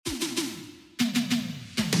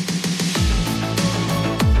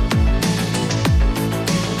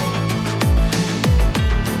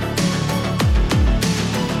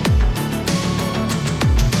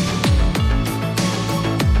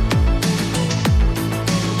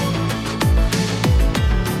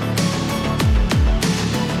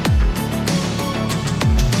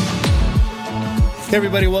Hey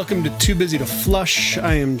everybody, welcome to Too Busy to Flush.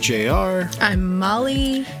 I am JR. I'm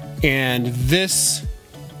Molly. And this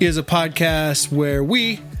is a podcast where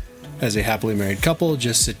we, as a happily married couple,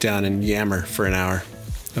 just sit down and yammer for an hour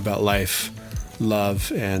about life,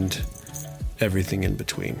 love, and everything in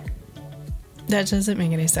between. That doesn't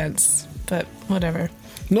make any sense, but whatever.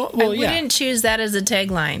 No, well, We didn't choose that as a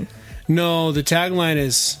tagline. No, the tagline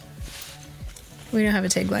is... We don't have a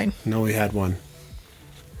tagline. No, we had one.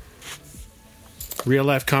 Real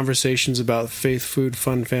life conversations about faith, food,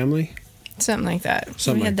 fun, family. Something like that.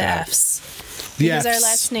 Something we had like the that. Fs. The because Fs. our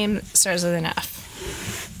last name starts with an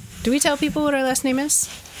F. Do we tell people what our last name is?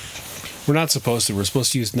 We're not supposed to. We're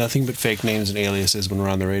supposed to use nothing but fake names and aliases when we're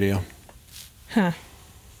on the radio. Huh.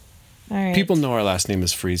 All right. People know our last name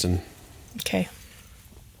is Friesen. Okay.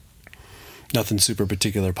 Nothing super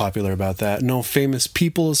particular popular about that. No famous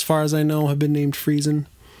people, as far as I know, have been named Friesen.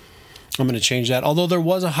 I'm going to change that. Although there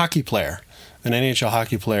was a hockey player. An NHL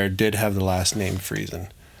hockey player did have the last name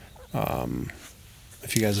Friesen.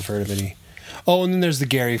 If you guys have heard of any. Oh, and then there's the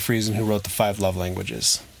Gary Friesen who wrote the 5 Love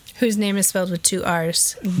Languages. Whose name is spelled with 2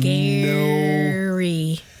 R's.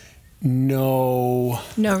 Gary. No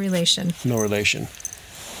relation. No relation.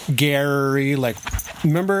 Gary, like,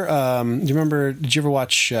 remember, did you ever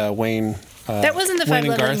watch Wayne? That wasn't the 5 Wayne and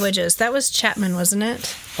Love Garth? Languages. That was Chapman, wasn't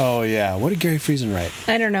it? Oh, yeah. What did Gary Friesen write?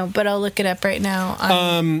 I don't know, but I'll look it up right now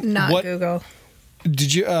on not Google.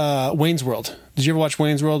 Did you, Wayne's World. Did you ever watch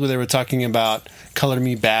Wayne's World where they were talking about Color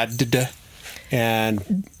Me Bad,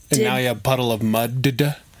 and now you have Puddle of Mud,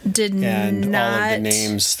 and all of the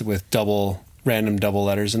names with random double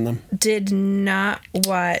letters in them? Did not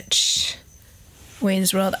watch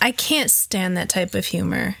Wayne's World. I can't stand that type of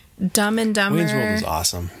humor. Dumb and Dumber. Wayne's World was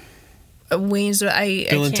awesome. Wayne's World.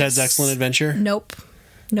 Bill and Ted's Excellent Adventure? Nope.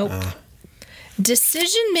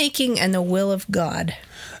 Decision Making and the Will of God.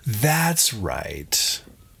 That's right.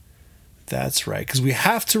 Because we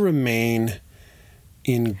have to remain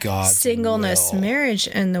in God's Singleness, will. Marriage,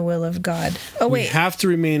 and the Will of God. Oh, wait. We have to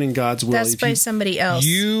remain in God's will. That's by somebody else.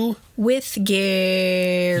 With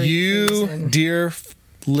Gary Friesen. Dear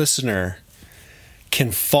listener,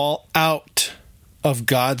 can fall out of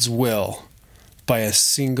God's will by a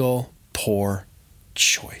single poor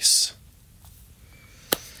choice.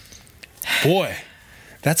 Boy,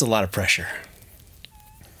 that's a lot of pressure.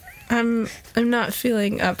 I'm not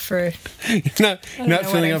feeling up for... You're not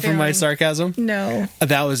feeling up for my sarcasm? No.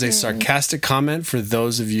 That was a sarcastic comment for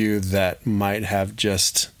those of you that might have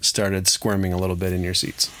just started squirming a little bit in your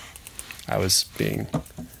seats. I was being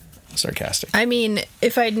sarcastic. I mean,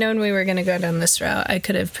 if I'd known we were going to go down this route, I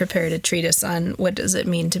could have prepared a treatise on what does it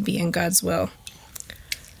mean to be in God's will.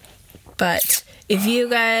 But if you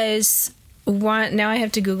guys want... Now I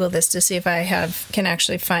have to Google this to see if I can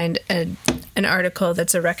actually find an article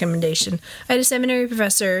that's a recommendation. I had a seminary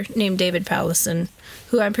professor named David Powlison,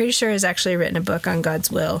 who I'm pretty sure has actually written a book on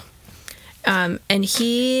God's will. And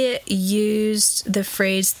he used the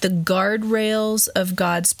phrase, the guardrails of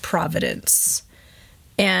God's providence.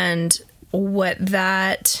 And what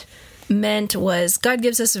that meant was God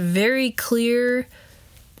gives us very clear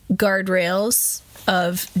guardrails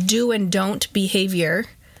of do and don't behavior.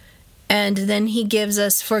 And then he gives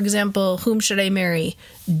us, for example, whom should I marry?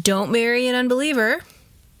 Don't marry an unbeliever.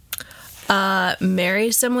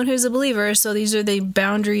 Marry someone who's a believer. So these are the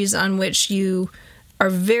boundaries on which you are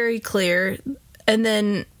very clear. And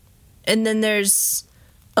then there's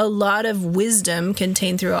a lot of wisdom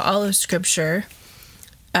contained throughout all of Scripture.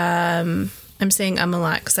 I'm saying a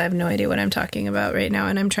lot because I have no idea what I'm talking about right now,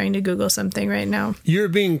 and I'm trying to Google something right now. You're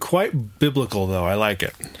being quite biblical, though. I like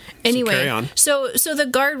it. Anyway, so carry on. So the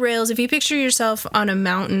guardrails, if you picture yourself on a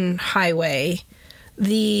mountain highway,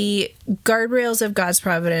 the guardrails of God's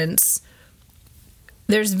providence,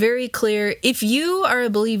 there's very clear, if you are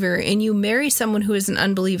a believer and you marry someone who is an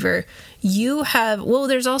unbeliever, you have,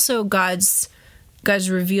 there's also God's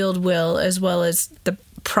revealed will as well as the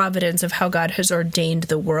providence of how God has ordained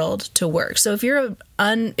the world to work. So if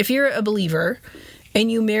you're a believer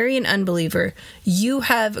and you marry an unbeliever,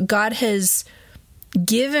 God has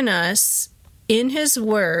given us in his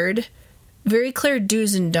word very clear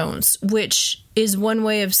do's and don'ts, which is one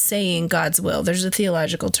way of saying God's will. There's a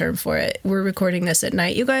theological term for it. We're recording this at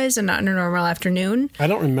night, you guys, and not in a normal afternoon. I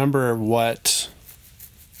don't remember what...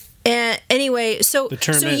 And anyway, so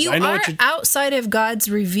you are outside of God's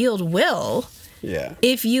revealed will. Yeah.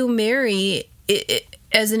 If you marry,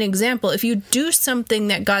 as an example, if you do something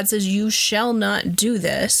that God says you shall not do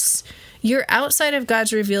this, you're outside of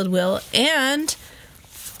God's revealed will. And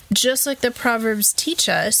just like the Proverbs teach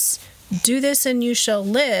us, do this and you shall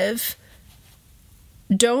live.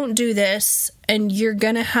 don't do this and you're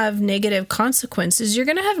going to have negative consequences. You're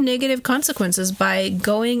going to have negative consequences by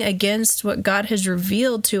going against what God has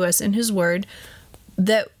revealed to us in his word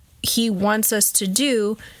that he wants us to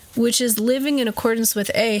do, which is living in accordance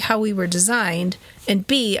with A, how we were designed, and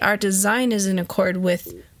B, our design is in accord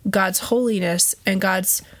with God's holiness and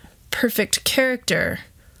God's perfect character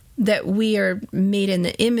that we are made in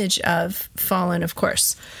the image of, fallen, of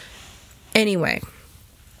course. Anyway,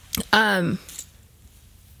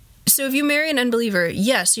 so if you marry an unbeliever,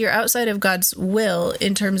 yes, you're outside of God's will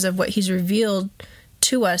in terms of what he's revealed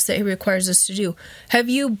to us that he requires us to do. Have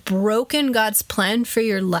you broken God's plan for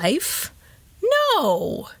your life?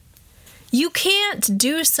 No. You can't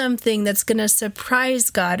do something that's going to surprise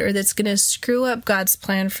God or that's going to screw up God's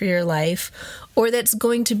plan for your life or that's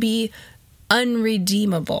going to be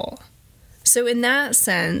unredeemable. So in that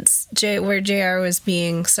sense, where JR was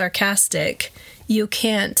being sarcastic, you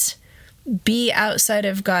can't be outside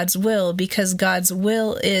of God's will because God's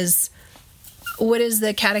will is, what does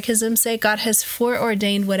the catechism say? God has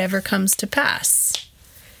foreordained whatever comes to pass.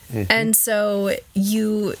 Mm-hmm. And so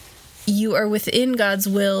you are within God's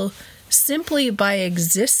will simply by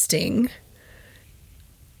existing,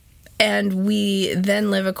 and we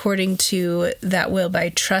then live according to that will by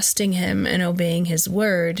trusting him and obeying his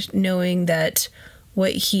word, knowing that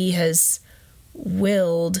what he has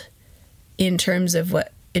willed in terms of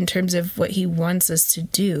what he wants us to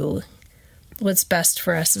do, what's best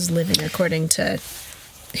for us is living according to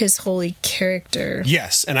his holy character.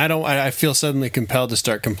 Yes, and I feel suddenly compelled to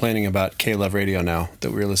start complaining about K-Love Radio now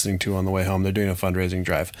that we were listening to on the way home. They're doing a fundraising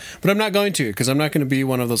drive. But I'm not going to, because I'm not going to be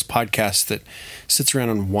one of those podcasts that sits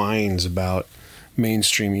around and whines about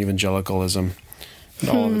mainstream evangelicalism and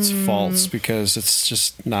all of its faults, because it's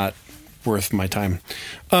just not worth my time.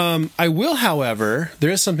 I will, however, there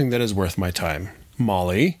is something that is worth my time.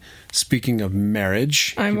 Molly, speaking of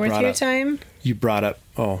marriage. I'm worth your time? You brought up,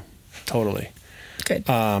 oh, totally. Good.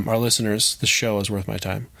 Our listeners, the show is worth my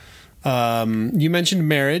time. You mentioned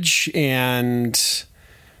marriage, and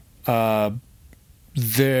your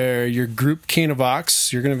group Cane of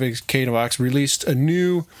Ox, you're going to be Cane of Ox, released a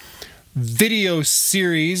new video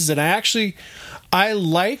series that I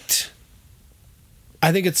liked.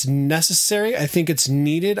 I think it's necessary. I think it's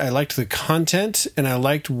needed. I liked the content, and I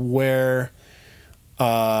liked where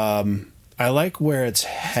it's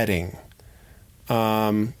heading.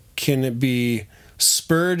 Can it be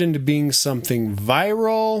spurred into being something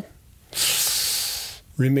viral?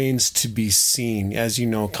 Remains to be seen. As you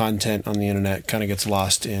know, content on the internet kind of gets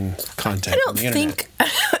lost in content on the internet.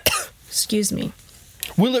 Excuse me.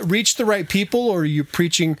 Will it reach the right people, or are you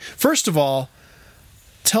preaching? First of all,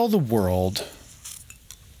 tell the world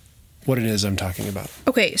what it is I'm talking about.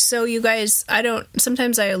 Okay, so you guys,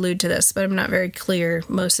 sometimes I allude to this, but I'm not very clear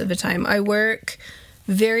most of the time. I work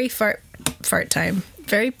very part-time.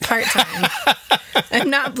 I'm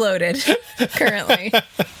not bloated currently.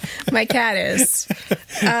 My cat is.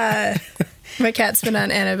 My cat's been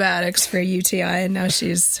on antibiotics for UTI, and now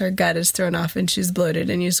her gut is thrown off and she's bloated,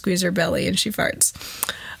 and you squeeze her belly and she farts.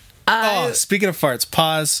 Speaking of farts,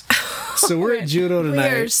 pause. So we're at judo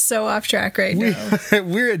tonight. We are so off track right now.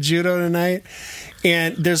 We're at judo tonight,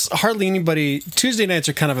 and there's hardly anybody. Tuesday nights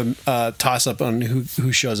are kind of a toss-up on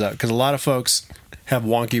who shows up, because a lot of folks have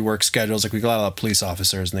wonky work schedules. Like, we got a lot of police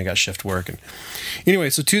officers, and they got shift work. And anyway,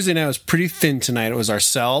 so Tuesday night was pretty thin tonight. It was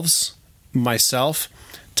ourselves, myself,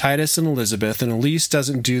 Titus, and Elizabeth. And Elise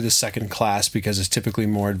doesn't do the second class because it's typically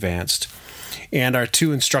more advanced. And our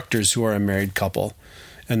two instructors, who are a married couple.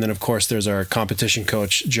 And then, of course, there's our competition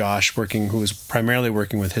coach, Josh, who is primarily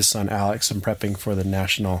working with his son, Alex, and prepping for the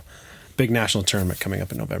big national tournament coming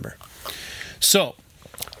up in November. So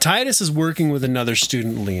Titus is working with another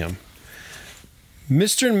student, Liam.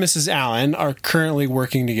 Mr. and Mrs. Allen are currently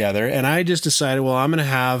working together, and I just decided, well, I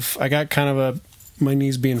got kind of my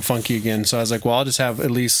knees being funky again, so I was like, well, I'll just have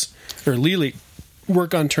Lily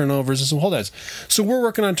work on turnovers and some holdouts. So we're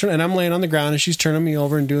working on and I'm laying on the ground, and she's turning me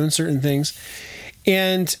over and doing certain things,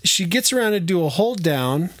 and she gets around to do a hold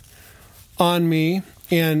down on me,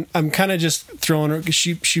 and I'm kind of just throwing her.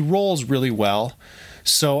 She rolls really well,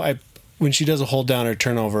 so when she does a hold down or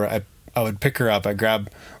turnover, I would pick her up. I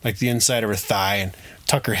grab like the inside of her thigh and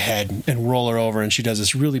tuck her head and roll her over, and she does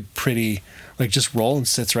this really pretty, like, just roll and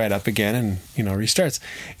sits right up again, and restarts.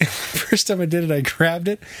 And the first time I did it, I grabbed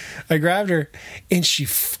her, and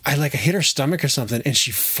I hit her stomach or something, and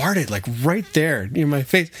she farted like right there in my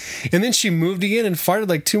face. And then she moved again and farted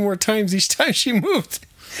like 2 more times each time she moved.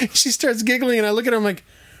 She starts giggling, and I look at her, I'm like,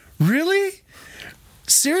 really?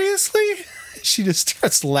 Seriously? she just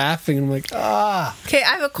starts laughing. I'm like, Okay,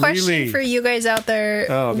 I have a question really? for you guys out there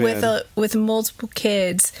with multiple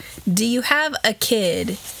kids. Do you have a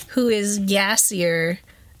kid who is gassier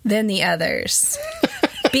than the others?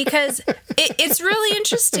 Because it's really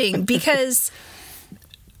interesting because,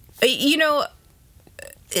 you know,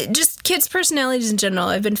 just kids' personalities in general,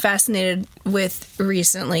 I've been fascinated with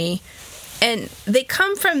recently. And they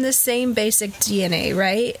come from the same basic DNA,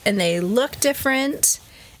 right? And they look different.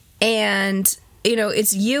 And, you know,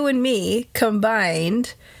 it's you and me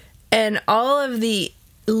combined. And all of the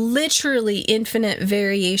literally infinite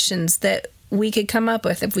variations that we could come up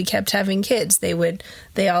with if we kept having kids. They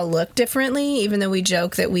all look differently, even though we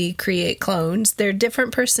joke that we create clones. They're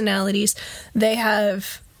different personalities. They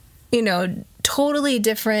have, you know, totally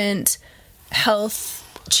different health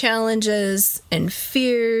challenges and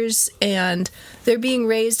fears, and they're being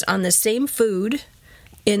raised on the same food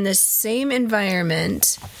in the same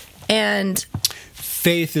environment. And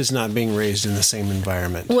Faith is not being raised in the same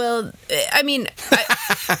environment. Well, I mean,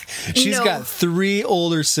 she's got 3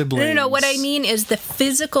 older siblings. No. What I mean is the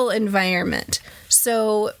physical environment.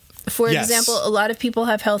 So, for example, a lot of people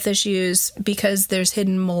have health issues because there's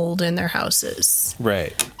hidden mold in their houses.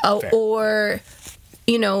 Right. Or,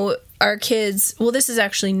 you know, our kids, well, this is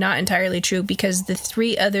actually not entirely true because the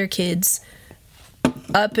 3 other kids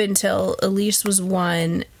up until Elise was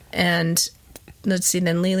 1 and let's see,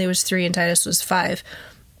 then Lily was 3 and Titus was 5.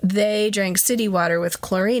 They drank city water with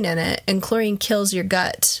chlorine in it, and chlorine kills your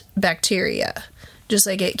gut bacteria. Just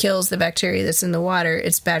like it kills the bacteria that's in the water,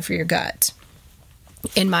 it's bad for your gut,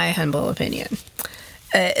 in my humble opinion.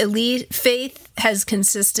 Faith has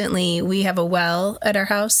consistently, we have a well at our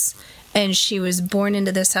house, and she was born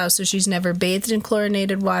into this house, so she's never bathed in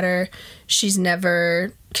chlorinated water. She's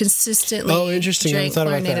never consistently drank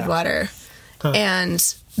chlorinated water. Huh.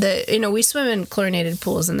 And we swim in chlorinated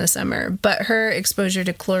pools in the summer, but her exposure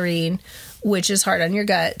to chlorine, which is hard on your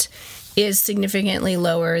gut, is significantly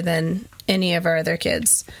lower than any of our other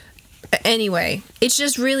kids. Anyway, it's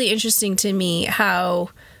just really interesting to me how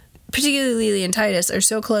particularly Lily and Titus are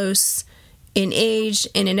so close in age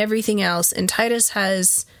and in everything else, and Titus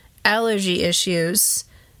has allergy issues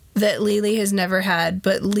that Lily has never had,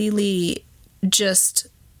 but Lily just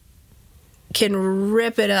can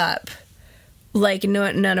rip it up like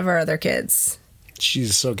none of our other kids.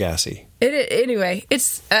 She's so gassy. Anyway,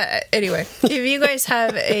 if you guys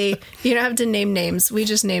have you don't have to name names. We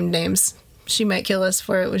just named names. She might kill us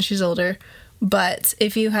for it when she's older. But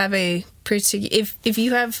if you have if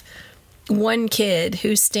you have one kid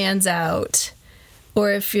who stands out,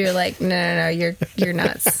 or if you're like, no, you're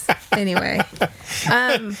nuts. Anyway.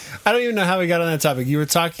 I don't even know how we got on that topic. You were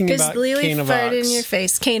talking about Lily Cane of farted Ox. in your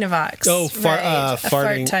face. Cane of Ox. Oh, right.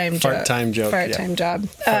 fart-time joke. Part-time job.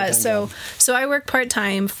 So I work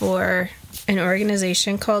part-time for an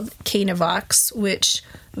organization called Cane of Ox, which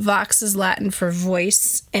Vox is Latin for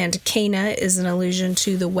voice, and Cana is an allusion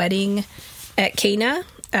to the wedding at Cana.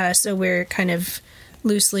 So we're kind of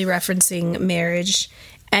loosely referencing marriage.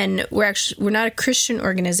 And we're not a Christian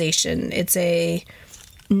organization. It's a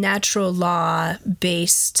natural law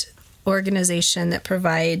based organization that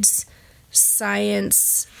provides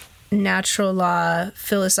science, natural law,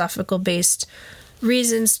 philosophical based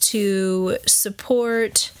reasons to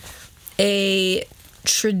support a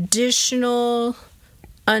traditional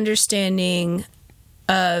understanding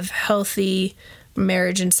of healthy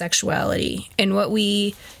marriage and sexuality. And what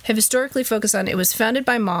we have historically focused on, it was founded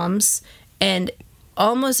by moms, and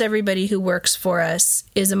almost everybody who works for us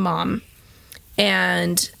is a mom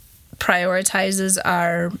and prioritizes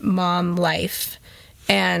our mom life.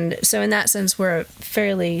 And so in that sense, we're a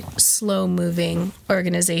fairly slow-moving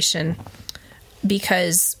organization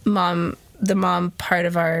because the mom part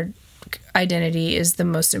of our identity is the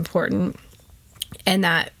most important, and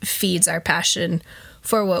that feeds our passion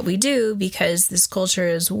for what we do because this culture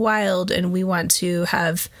is wild and we want to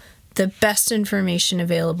have the best information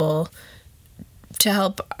available to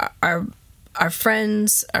help our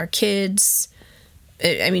friends, our kids,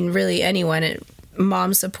 I mean, really anyone,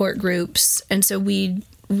 mom support groups. And so we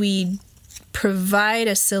provide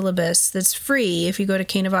a syllabus that's free if you go to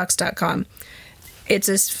caneofox.com. It's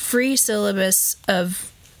a free syllabus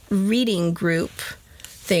of reading group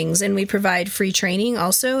things, and we provide free training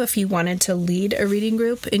also if you wanted to lead a reading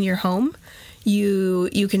group in your home.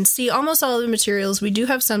 You can see almost all of the materials. We do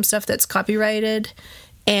have some stuff that's copyrighted,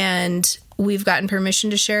 and we've gotten permission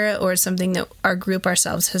to share it, or it's something that our group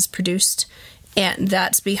ourselves has produced, and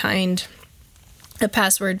that's behind a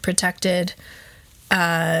password protected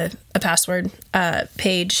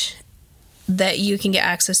page that you can get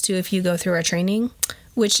access to if you go through our training,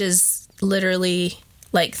 which is literally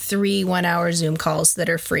like 3 1-hour Zoom calls that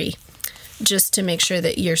are free, just to make sure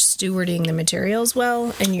that you're stewarding the materials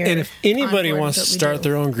well. And if anybody wants to start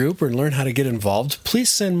their own group or learn how to get involved,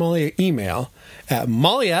 please send Molly an email at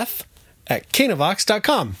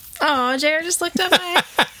mollyf@canavox.com. Oh, Jared just looked up my...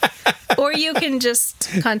 Or you can just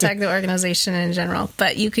contact the organization in general.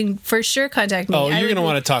 But you can for sure contact me. Oh, you're going to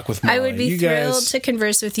want to talk with Molly. I would be thrilled to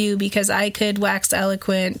converse with you because I could wax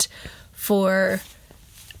eloquent for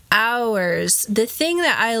hours. The thing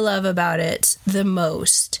that I love about it the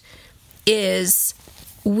most is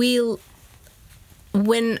when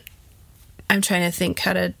I'm trying to think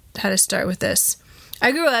how to start with this.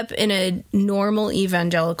 I grew up in a normal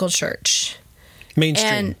evangelical church.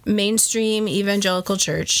 Mainstream evangelical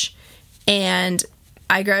church. And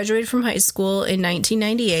I graduated from high school in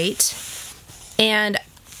 1998. And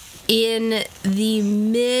in the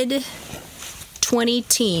mid-20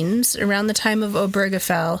 teens, around the time of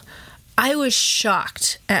Obergefell, I was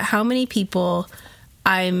shocked at how many people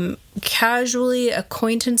I'm casually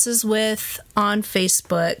acquaintances with on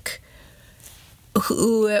Facebook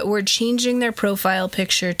who were changing their profile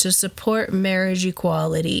picture to support marriage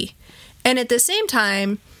equality. And at the same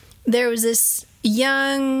time, there was this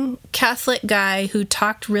young Catholic guy who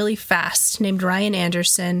talked really fast named Ryan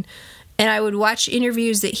Anderson. And I would watch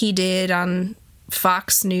interviews that he did on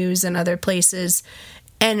Fox News and other places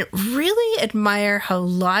and really admire how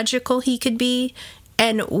logical he could be.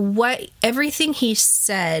 And what everything he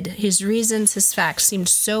said, his reasons, his facts, seemed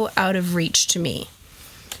so out of reach to me.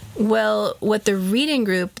 Well, what the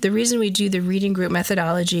reason we do the reading group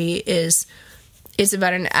methodology is it's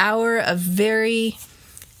about an hour of very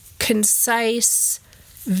concise,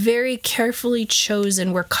 very carefully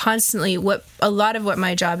chosen. We're constantly, a lot of what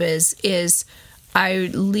my job is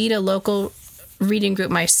I lead a local reading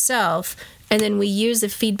group myself, and then we use the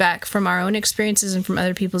feedback from our own experiences and from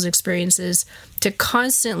other people's experiences to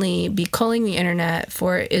constantly be culling the internet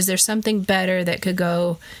for, is there something better that could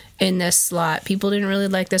go in this slot? People didn't really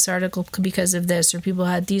like this article because of this, or people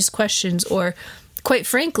had these questions, or quite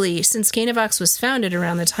frankly, since Canavox was founded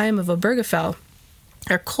around the time of Obergefell,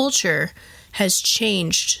 our culture has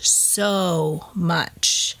changed so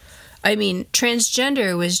much. I mean,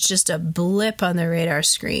 transgender was just a blip on the radar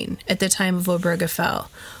screen at the time of Obergefell,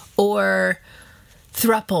 or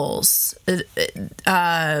thruples,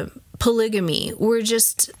 polygamy were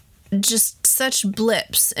just such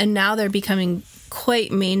blips, and now they're becoming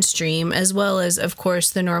quite mainstream, as well as, of course,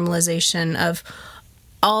 the normalization of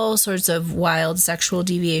all sorts of wild sexual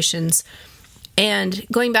deviations. And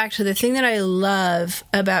going back to the thing that I love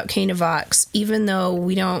about Canavox, even though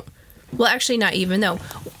we don't, well, actually not even though,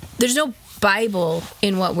 there's no Bible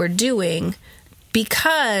in what we're doing,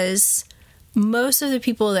 because most of the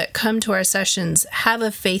people that come to our sessions have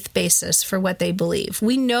a faith basis for what they believe.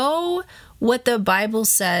 We know what the Bible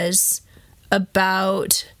says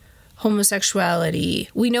about homosexuality.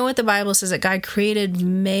 We know what the Bible says, that God created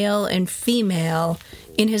male and female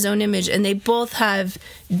in his own image, and they both have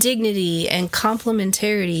dignity and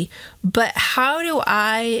complementarity. But how do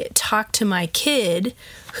I talk to my kid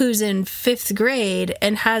who's in 5th grade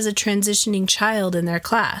and has a transitioning child in their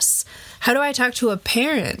class? How do I talk to a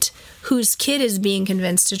parent whose kid is being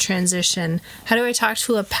convinced to transition? How do I talk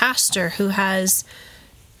to a pastor who has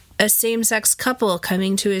a same-sex couple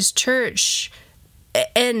coming to his church?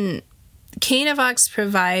 And Canavox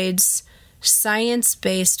provides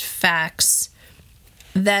science-based facts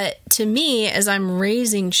that, to me, as I'm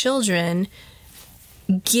raising children,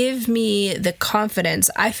 give me the confidence.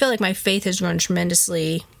 I feel like my faith has grown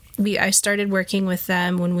tremendously. I started working with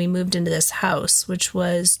them when we moved into this house, which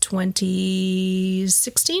was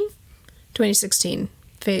 2016.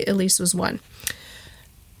 Elise was 1.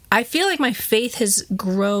 I feel like my faith has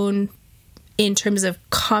grown in terms of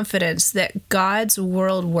confidence that God's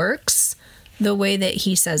world works the way that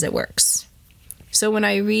he says it works. So when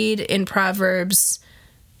I read in Proverbs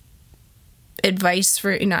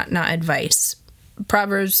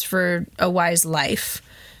Proverbs for a wise life,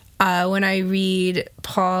 when I read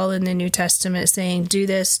Paul in the New Testament saying, do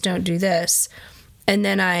this, don't do this, and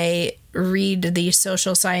then I read the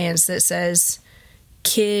social science that says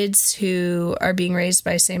kids who are being raised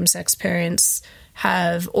by same-sex parents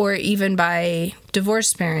have, or even by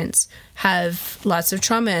divorced parents, have lots of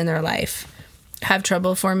trauma in their life, have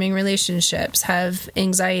trouble forming relationships, have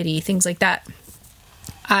anxiety, things like that.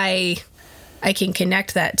 I can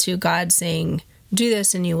connect that to God saying, do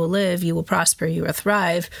this and you will live, you will prosper, you will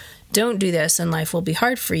thrive. Don't do this and life will be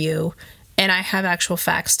hard for you. And I have actual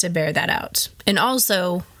facts to bear that out. And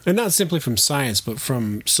also... And not simply from science, but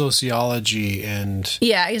from sociology and...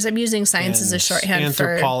 Yeah, because I'm using science as a shorthand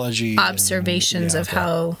for observations of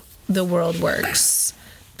how the world works.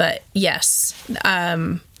 But yes,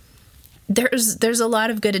 there's a lot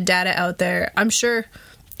of good data out there. I'm sure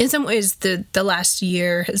in some ways the last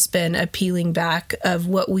year has been a peeling back of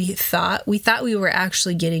what we thought. We thought we were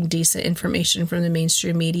actually getting decent information from the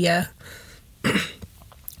mainstream media.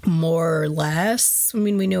 More or less. I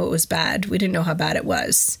mean, we knew it was bad. We didn't know how bad it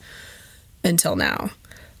was until now,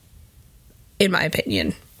 in my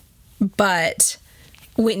opinion. But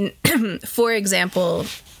when, for example,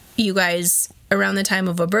 you guys, around the time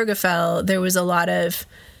of Obergefell,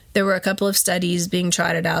 there were a couple of studies being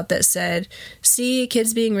trotted out that said, see,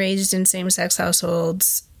 kids being raised in same-sex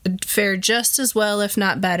households fare just as well, if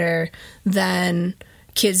not better, than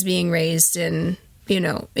kids being raised in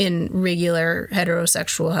regular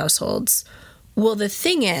heterosexual households. Well, the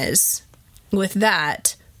thing is, with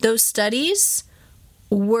that, those studies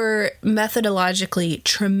were methodologically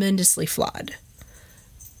tremendously flawed.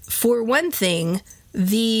 For one thing,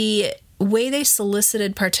 the way they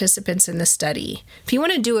solicited participants in the study, if you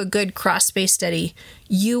want to do a good cross-based study,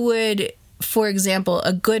 you would, for example,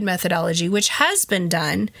 a good methodology, which has been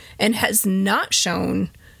done and has not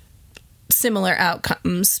shown similar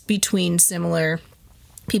outcomes between similar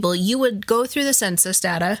people, you would go through the census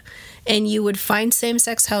data and you would find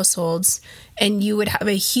same-sex households and you would have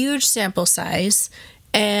a huge sample size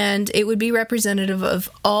and it would be representative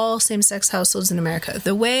of all same-sex households in America.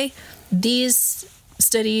 The way these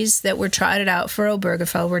studies that were trotted out for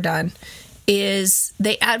Obergefell were done is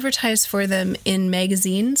they advertised for them in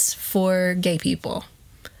magazines for gay people.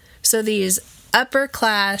 So these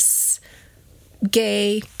upper-class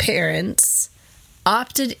gay parents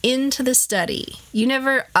opted into the study. You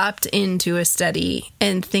never opt into a study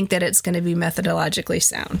and think that it's going to be methodologically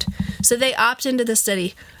sound. So they opt into the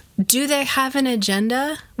study. Do they have an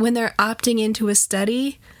agenda when they're opting into a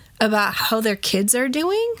study about how their kids are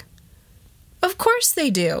doing? Of course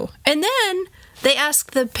they do. And then they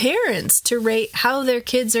ask the parents to rate how their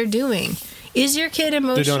kids are doing. Is your kid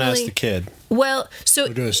emotionally... They don't ask the kid. Well, so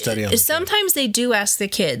do a study on sometimes they do ask the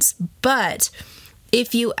kids, but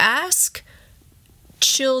if you ask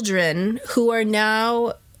children who are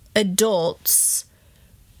now adults,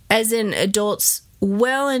 as in adults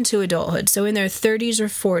well into adulthood, so in their 30s or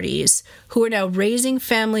 40s, who are now raising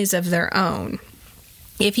families of their own,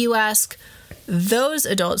 if you ask those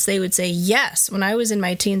adults, they would say, yes, when I was in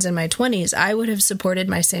my teens and my 20s, I would have supported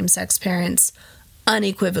my same-sex parents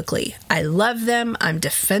unequivocally. I love them. I'm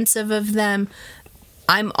defensive of them.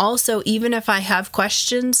 I'm also, even if I have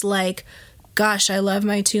questions like, gosh, I love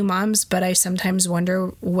my two moms, but I sometimes wonder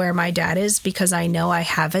where my dad is because I know I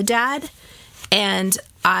have a dad and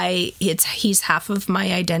he's half of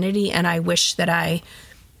my identity and I wish that I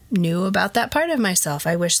knew about that part of myself.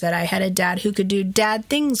 I wish that I had a dad who could do dad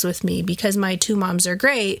things with me because my two moms are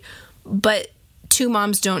great, but two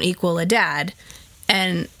moms don't equal a dad.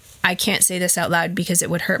 And I can't say this out loud because it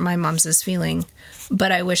would hurt my mom's feeling,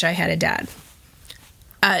 but I wish I had a dad.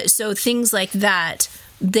 So things like that,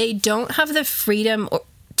 they don't have the freedom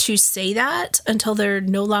to say that until they're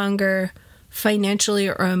no longer financially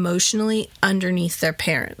or emotionally underneath their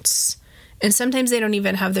parents. And sometimes they don't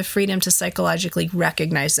even have the freedom to psychologically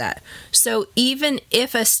recognize that. So even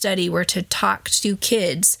if a study were to talk to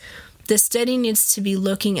kids, the study needs to be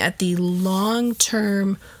looking at the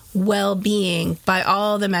long-term well-being by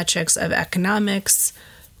all the metrics of economics,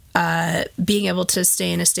 being able to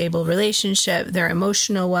stay in a stable relationship, their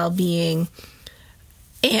emotional well-being,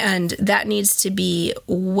 and that needs to be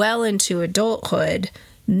well into adulthood,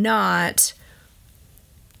 not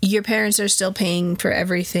your parents are still paying for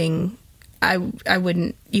everything.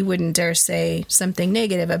 You wouldn't dare say something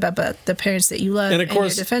negative about the parents that you love and you're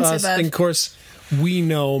defensive of. And of course, we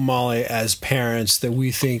know, Molly, as parents, that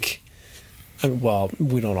we think, well,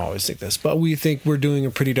 we don't always think this, but we think we're doing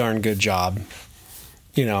a pretty darn good job,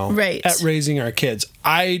 right, at raising our kids.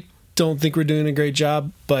 I don't think we're doing a great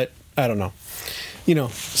job, but I don't know.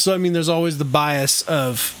 So I mean, there's always the bias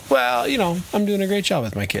of, well, I'm doing a great job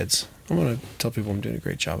with my kids. I want to tell people I'm doing a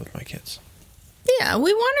great job with my kids. Yeah,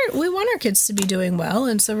 we want our kids to be doing well,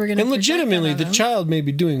 and so we're going to. And legitimately, the child may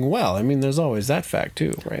be doing well. I mean, there's always that fact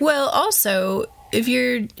too, right? Well, also, if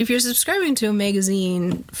you're subscribing to a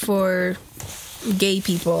magazine for gay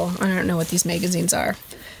people, I don't know what these magazines are,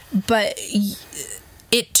 but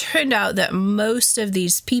it turned out that most of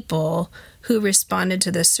these people who responded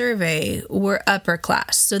to the survey were upper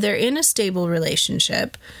class. So they're in a stable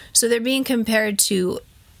relationship. So they're being compared to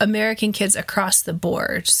American kids across the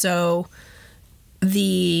board. So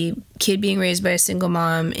the kid being raised by a single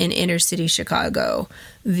mom in inner city Chicago,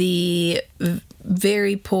 the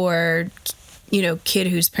very poor kid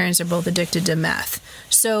whose parents are both addicted to meth.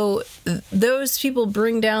 So those people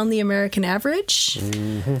bring down the American average.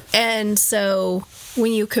 Mm-hmm. And so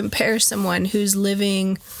when you compare someone who's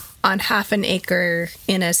living on half an acre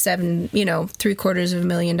in a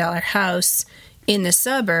 $750,000 house in the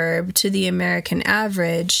suburb to the American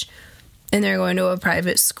average, and they're going to a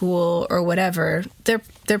private school or whatever,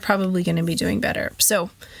 they're probably going to be doing better. So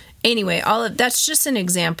anyway, that's just an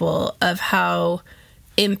example of how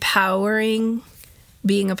empowering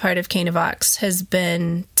being a part of Canavox has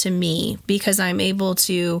been to me, because I'm able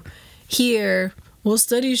to hear, well,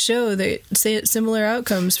 studies show that similar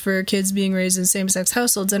outcomes for kids being raised in same-sex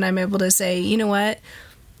households, and I'm able to say, you know what,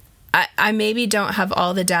 I maybe don't have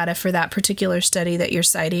all the data for that particular study that you're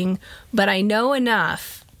citing, but I know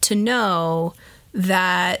enough to know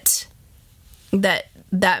that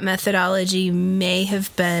methodology may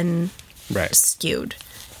have been skewed.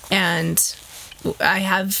 And I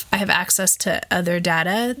have access to other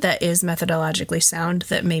data that is methodologically sound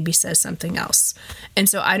that maybe says something else. And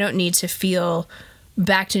so I don't need to feel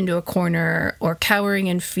backed into a corner or cowering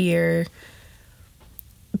in fear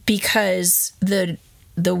because the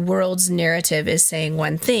world's narrative is saying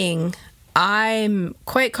one thing. I'm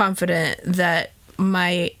quite confident that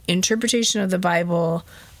my interpretation of the Bible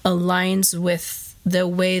aligns with the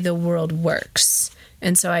way the world works.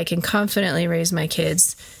 And so I can confidently raise my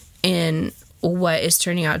kids in what is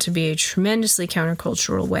turning out to be a tremendously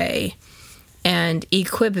countercultural way and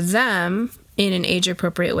equip them in an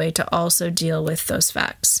age-appropriate way to also deal with those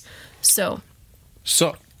facts. So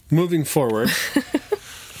moving forward,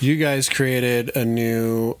 you guys created a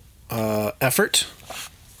new effort.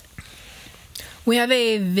 We have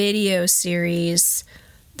a video series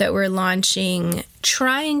that we're launching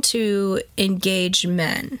trying to engage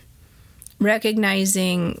men,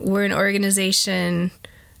 recognizing we're an organization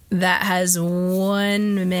that has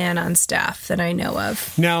one man on staff that I know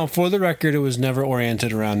of. Now, for the record, it was never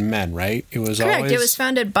oriented around men, right? It was correct. Always it was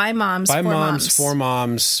founded by moms, for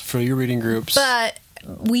moms, for your reading groups. But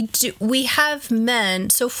we have men.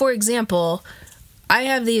 So, for example, I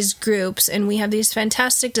have these groups and we have these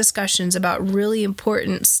fantastic discussions about really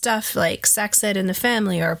important stuff like sex ed in the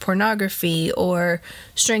family or pornography or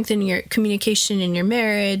strengthening your communication in your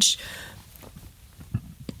marriage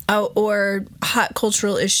or hot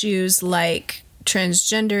cultural issues like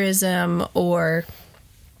transgenderism or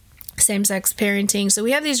same-sex parenting. So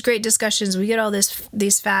we have these great discussions. We get all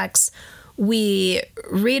these facts. We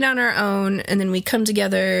read on our own and then we come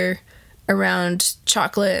together around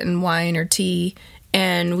chocolate and wine or tea.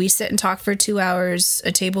 And we sit and talk for 2 hours,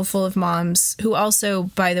 a table full of moms who also,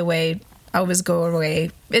 by the way, always go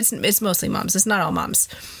away. It's mostly moms. It's not all moms.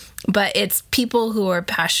 But it's people who are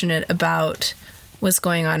passionate about what's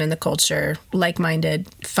going on in the culture, like-minded,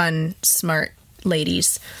 fun, smart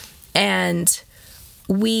ladies. And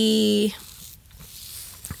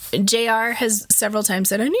JR has several times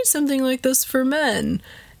said, I need something like this for men.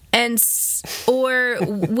 Or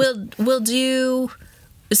we'll do...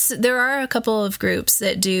 There are a couple of groups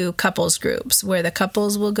that do couples groups where the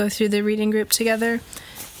couples will go through the reading group together,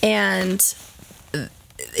 and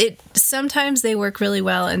sometimes they work really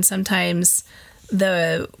well, and sometimes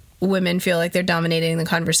the women feel like they're dominating the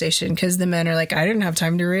conversation because the men are like, I didn't have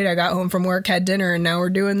time to read. I got home from work, had dinner, and now we're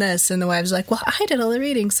doing this. And the wives are like, well, I did all the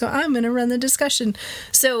reading, so I'm going to run the discussion.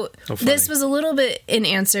 So this was a little bit in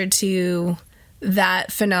answer to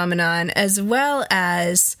that phenomenon, as well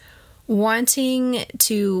as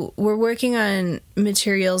we're working on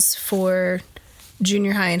materials for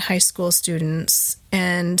junior high and high school students,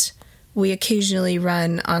 and we occasionally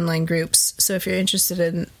run online groups. So if you're interested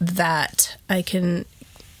in that, I can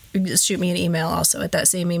shoot me an email also at that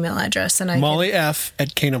same email address. And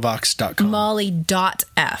MollyF@canavox.com.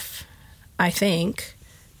 Molly.f, I think.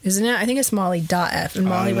 Isn't it? I think it's Molly.f and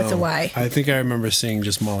Molly with a Y. I think I remember seeing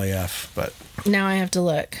just Molly F, but now I have to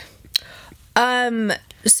look.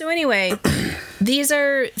 So anyway, these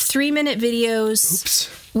are 3-minute videos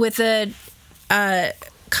with a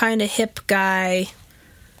kind of hip guy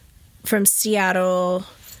from Seattle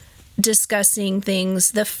discussing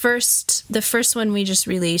things. The first one we just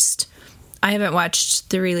released, I haven't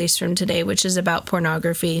watched the release from today, which is about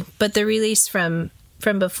pornography, but the release from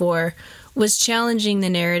before was challenging the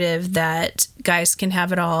narrative that guys can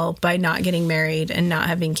have it all by not getting married and not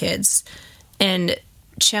having kids, and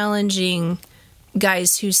challenging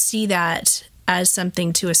guys who see that as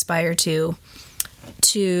something to aspire to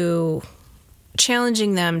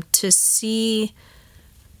challenging them to see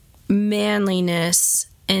manliness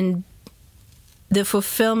and the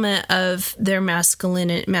fulfillment of their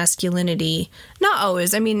masculinity. Not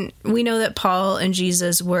always. I mean, we know that Paul and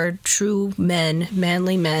Jesus were true men,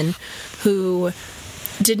 manly men, who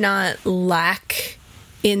did not lack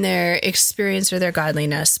in their experience or their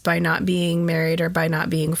godliness by not being married or by not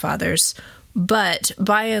being fathers. But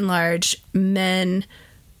by and large, men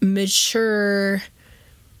mature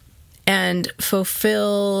and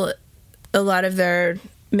fulfill a lot of their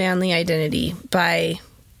manly identity by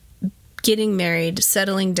getting married,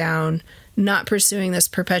 settling down, not pursuing this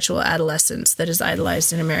perpetual adolescence that is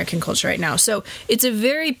idolized in American culture right now. So it's a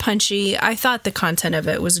very punchy, I thought the content of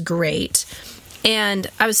it was great. And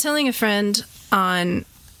I was telling a friend on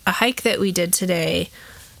a hike that we did today,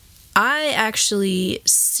 I actually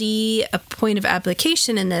see a point of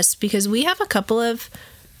application in this because we have a couple of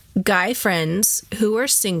guy friends who are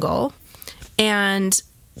single and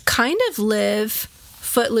kind of live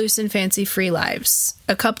footloose and fancy-free lives.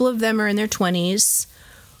 A couple of them are in their 20s.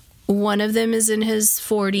 One of them is in his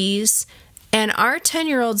 40s. And our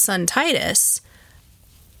 10-year-old son, Titus,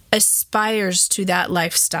 aspires to that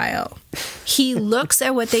lifestyle. He looks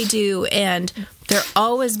at what they do, and they're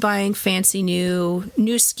always buying fancy new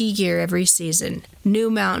ski gear every season,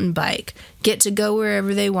 new mountain bike, get to go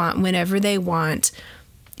wherever they want, whenever they want.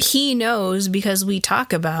 He knows because we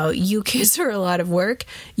talk about, you kids are a lot of work.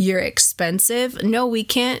 You're expensive. No, we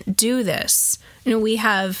can't do this. You know, we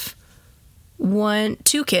have 2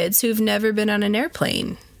 kids who've never been on an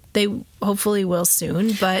airplane. They hopefully will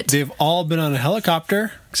soon, but they've all been on a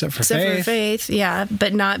helicopter except for Faith. Yeah,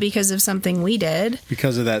 but not because of something we did.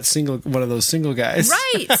 Because of that one of those single guys.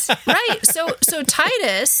 Right. So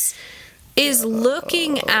Titus is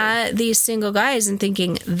looking at these single guys and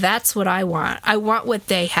thinking, that's what I want. I want what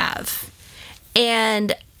they have.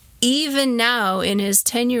 And even now in his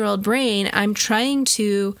 10-year-old brain, I'm trying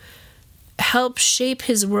to help shape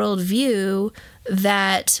his worldview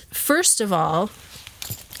that first of all,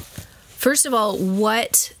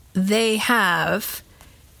 what they have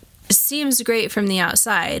seems great from the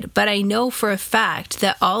outside, but I know for a fact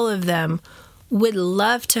that all of them would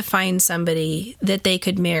love to find somebody that they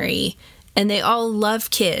could marry. And they all love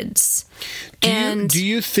kids. Do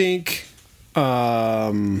you think,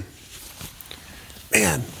 man,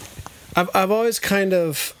 I've always kind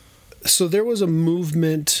of, so there was a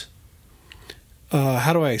movement,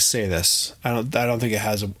 how do I say this? I don't think it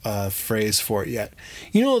has a phrase for it yet.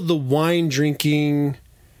 You know, the wine drinking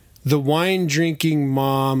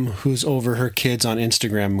mom who's over her kids on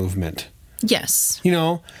Instagram movement. Yes. You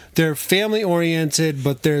know, they're family oriented,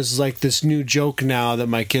 but there's like this new joke now that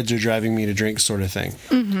my kids are driving me to drink sort of thing.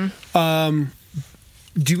 Mm-hmm.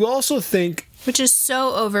 Do you also think, which is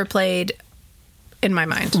so overplayed in my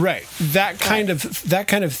mind, right? That kind of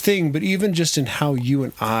thing, but even just in how you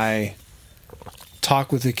and I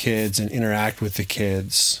talk with the kids and interact with the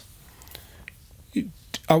kids,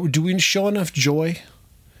 do we show enough joy,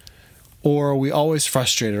 or are we always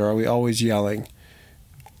frustrated, or are we always yelling?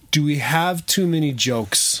 Do we have too many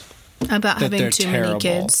jokes about having too many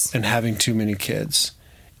kids and having too many kids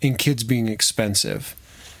and kids being expensive?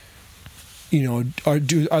 You know, are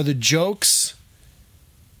the jokes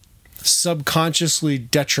subconsciously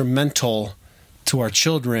detrimental to our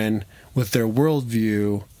children with their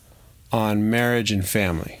worldview on marriage and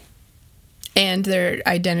family? And their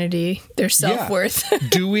identity, their self-worth. Yeah.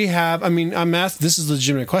 Do we have, I mean, this is a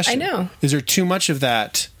legitimate question. I know. Is there too much of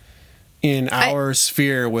that in our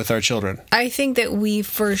sphere with our children? I think that we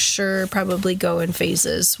for sure probably go in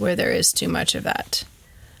phases where there is too much of that.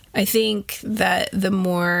 I think that the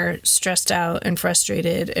more stressed out and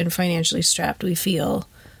frustrated and financially strapped we feel,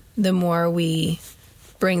 the more we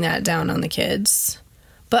bring that down on the kids.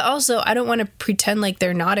 But also, I don't want to pretend like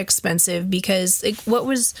they're not expensive because no,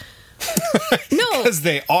 because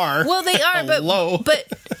they are. Well, they are, but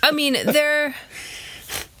I mean, they're.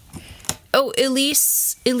 Oh,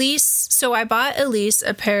 Elise. So I bought Elise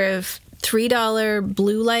a pair of $3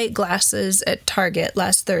 blue light glasses at Target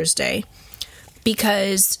last Thursday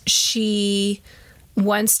because she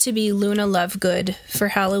wants to be Luna Lovegood for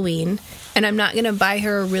Halloween, and I'm not going to buy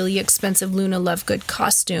her a really expensive Luna Lovegood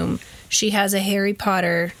costume. She has a Harry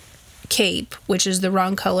Potter cape, which is the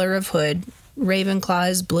wrong color of hood. Ravenclaw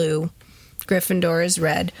is blue. Gryffindor is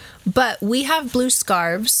red. But we have blue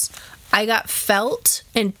scarves. I got felt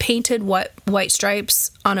and painted white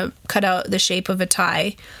stripes on a cutout the shape of a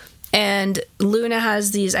tie. And Luna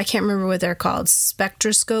has these, I can't remember what they're called,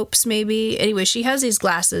 spectroscopes maybe. Anyway, she has these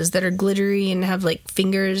glasses that are glittery and have like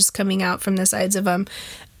fingers coming out from the sides of them.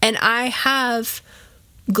 And I have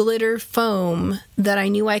glitter foam that I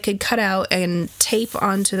knew I could cut out and tape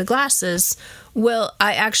onto the glasses. Well,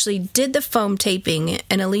 I actually did the foam taping,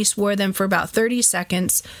 and Elise wore them for about 30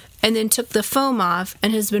 seconds and then took the foam off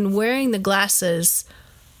and has been wearing the glasses.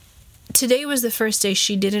 Today was the first day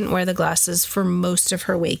she didn't wear the glasses for most of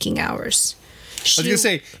her waking hours. I was going to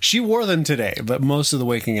say, she wore them today, but most of the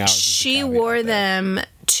waking hours. She wore them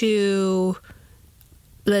to,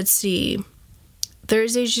 let's see,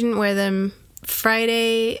 Thursday she didn't wear them.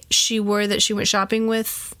 Friday she wore that she went shopping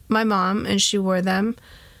with my mom and she wore them.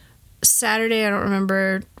 Saturday, I don't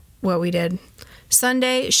remember what we did.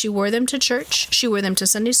 Sunday, she wore them to church. She wore them to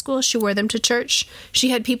Sunday school. She wore them to church. She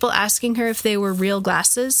had people asking her if they were real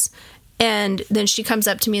glasses. And then she comes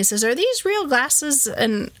up to me and says, "Are these real glasses?"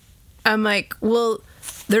 And I'm like, well,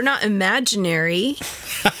 they're not imaginary.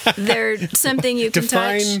 They're something you can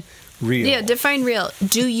Define touch. Real. Yeah, define real.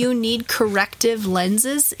 Do you need corrective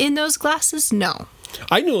lenses in those glasses? No.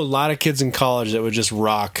 I knew a lot of kids in college that would just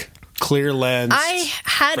rock clear lens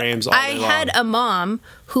frames all day long. I had a mom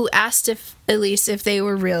who asked Elise if they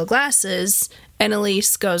were real glasses, and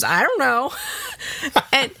Elise goes, "I don't know."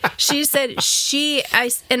 And she said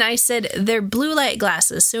I said they're blue light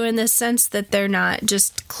glasses, so in the sense that they're not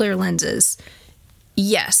just clear lenses.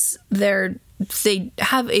 Yes, they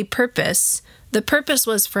have a purpose. The purpose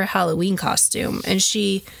was for a Halloween costume, and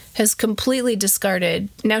she has completely discarded.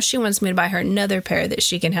 Now she wants me to buy her another pair that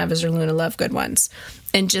she can have as her Luna Lovegood ones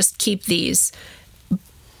and just keep these.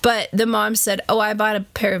 But the mom said, "Oh, I bought a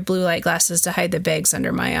pair of blue light glasses to hide the bags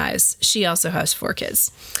under my eyes." She also has 4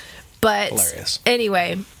 kids. But hilarious.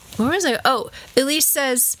 Anyway, where was I? Oh, Elise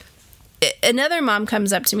says, another mom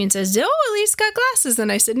comes up to me and says, "Oh, Elise got glasses."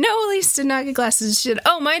 And I said, "No, Elise did not get glasses." She said,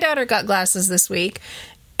 "Oh, my daughter got glasses this week.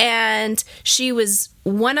 And she was,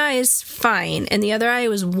 one eye is fine, and the other eye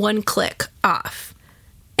was 1 click off."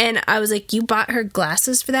 And I was like, "You bought her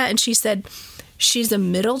glasses for that?" And she said, she's a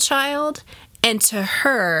middle child, and to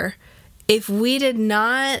her, if we did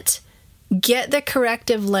not get the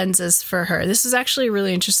corrective lenses for her, this is actually a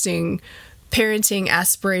really interesting parenting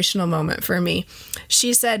aspirational moment for me.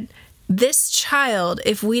 She said, this child,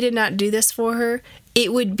 if we did not do this for her,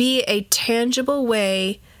 it would be a tangible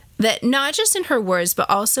way that not just in her words, but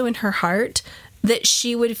also in her heart, that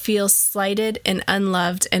she would feel slighted and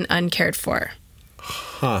unloved and uncared for.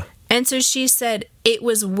 Huh. And so she said, it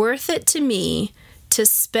was worth it to me to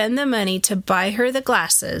spend the money to buy her the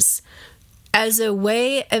glasses as a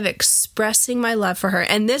way of expressing my love for her.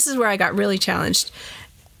 And this is where I got really challenged.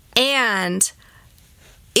 And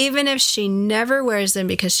even if she never wears them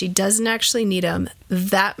because she doesn't actually need them,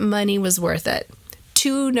 that money was worth it.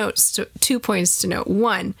 2 points to note.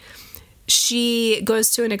 1, she goes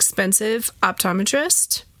to an expensive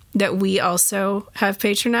optometrist that we also have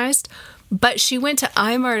patronized, but she went to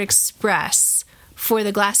iMart Express for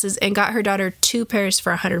the glasses and got her daughter 2 pairs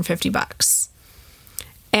for $150,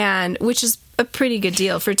 and which is a pretty good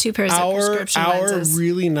deal for 2 pairs of prescription lenses. Our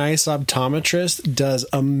really nice optometrist does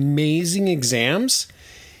amazing exams.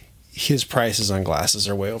 His prices on glasses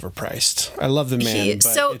are way overpriced. I love the man,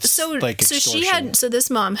 but so this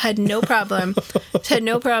mom had no problem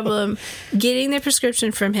getting the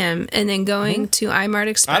prescription from him and then going to iMart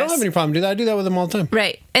Express. I don't have any problem doing that. I do that with him all the time.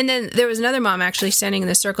 Right. And then there was another mom actually standing in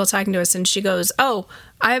the circle talking to us, and she goes, "Oh,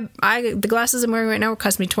 the glasses I'm wearing right now will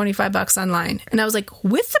cost me $25 online." And I was like,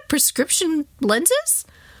 "With the prescription lenses?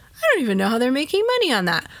 I don't even know how they're making money on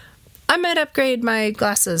that." I might upgrade my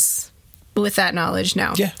glasses with that knowledge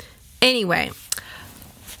now. Yeah. Anyway,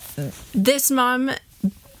 this mom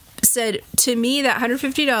said to me that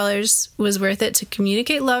 $150 was worth it to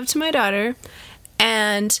communicate love to my daughter,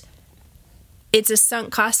 and it's a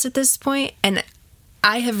sunk cost at this point, and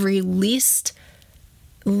I have released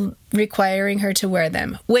requiring her to wear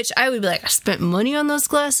them, which I would be like, "I spent money on those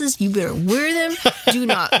glasses. You better wear them. Do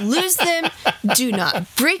not lose them. Do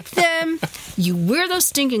not break them. You wear those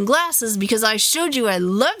stinking glasses because I showed you I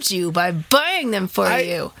loved you by buying them for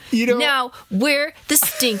you. Now wear the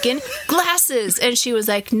stinking glasses." And she was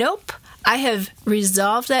like, "Nope, I have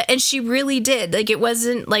resolved that." And she really did. Like, it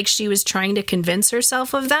wasn't like she was trying to convince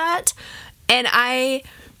herself of that. And I,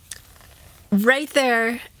 right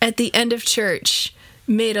there at the end of church,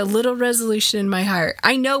 made a little resolution in my heart.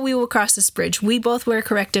 I know we will cross this bridge. We both wear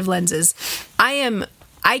corrective lenses. I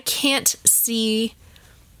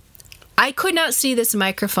could not see this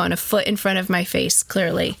microphone a foot in front of my face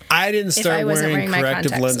clearly. I didn't start wearing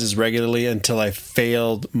corrective lenses regularly until I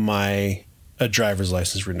failed a driver's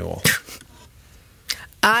license renewal.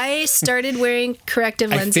 I started wearing corrective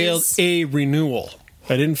lenses. I failed a renewal.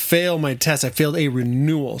 I didn't fail my test. I failed a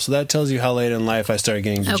renewal. So that tells you how late in life I started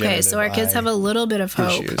getting degenerative. Okay, so our kids have a little bit of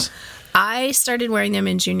hope. Issues. I started wearing them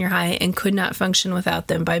in junior high and could not function without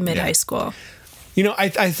them by mid-high school. You know, I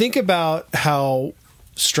think about how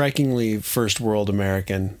strikingly first world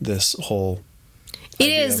American this whole it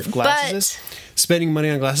is, glasses is, spending money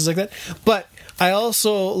on glasses like that. But I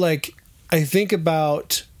also I think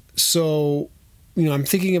about, so, you know, I'm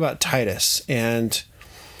thinking about Titus and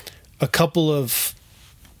a couple of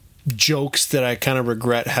jokes that I kind of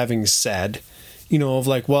regret having said, you know, of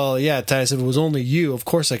like, well, yeah, Titus, if it was only you, of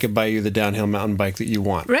course I could buy you the downhill mountain bike that you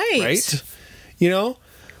want. Right? You know?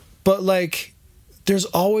 But like, there's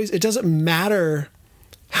always, it doesn't matter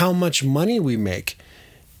how much money we make.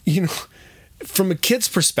 You know, from a kid's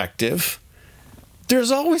perspective,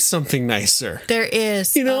 there's always something nicer. There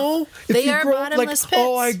is. You know? If they you are grow up bottomless pits.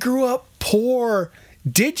 Oh, I grew up poor.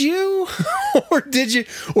 Did you? Or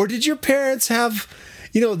did your parents have,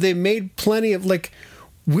 you know, they made plenty of, like,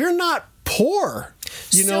 we're not poor.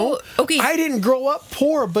 You know? Okay. I didn't grow up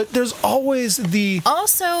poor, but there's always it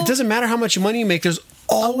doesn't matter how much money you make, there's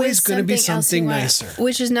always going to be something nicer.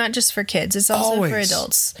 Which is not just for kids, it's also for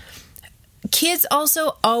adults. Kids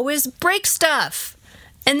also always break stuff.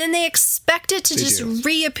 And then they expect it to just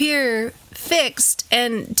reappear fixed,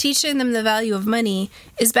 and teaching them the value of money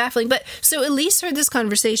is baffling. But so Elise heard this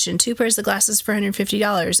conversation, 2 pairs of glasses for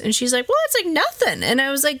 $150. And she's like, well, it's like nothing. And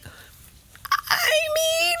I was like, I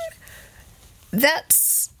mean,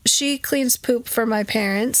 she cleans poop for my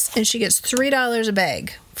parents, and she gets $3 a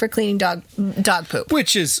bag for cleaning dog poop.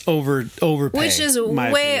 Which is overpaying. Which is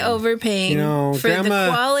way overpaying, you know, for the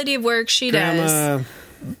quality of work she does.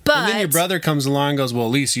 But and then your brother comes along and goes, well,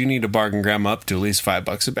 Elise, you need to bargain Grandma up to at least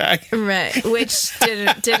 $5 a bag. Right, which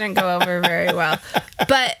didn't go over very well.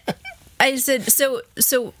 But I said, so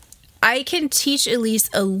I can teach Elise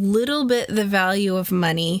a little bit the value of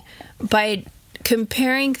money by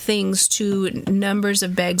comparing things to numbers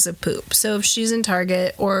of bags of poop. So if she's in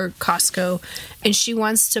Target or Costco and she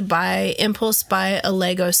wants to impulse buy a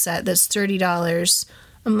Lego set that's $30,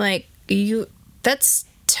 I'm like, that's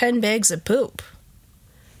 10 bags of poop.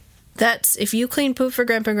 That's, if you clean poop for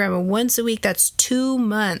Grandpa and Grandma once a week, that's 2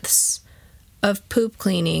 months of poop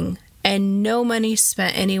cleaning and no money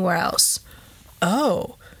spent anywhere else.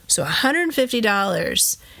 Oh, so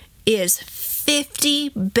 $150 is 50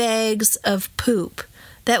 bags of poop.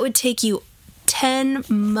 That would take you 10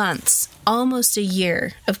 months, almost a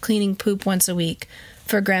year, of cleaning poop once a week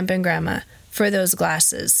for Grandpa and Grandma for those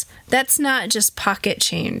glasses. That's not just pocket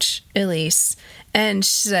change, Elise. And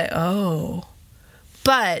she said, oh.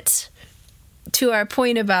 But to our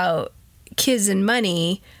point about kids and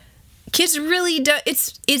money, kids really do.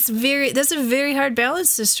 That's a very hard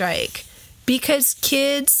balance to strike, because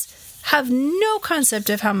kids have no concept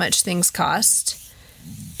of how much things cost,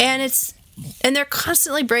 and they're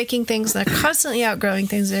constantly breaking things, they're constantly outgrowing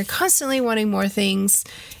things, they're constantly wanting more things,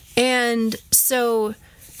 and so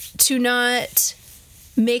to not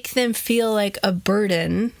make them feel like a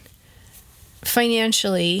burden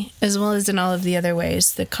financially, as well as in all of the other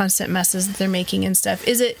ways, the constant messes that they're making and stuff,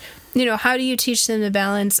 is it, you know, how do you teach them the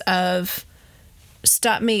balance of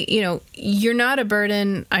you're not a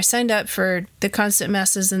burden. I signed up for the constant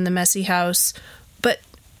messes in the messy house, but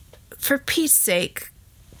for Pete's sake,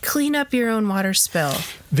 clean up your own water spill.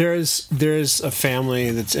 There's a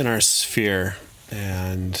family that's in our sphere,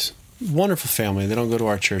 and wonderful family. They don't go to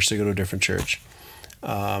our church; they go to a different church.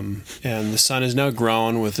 And the son is now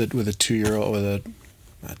grown with a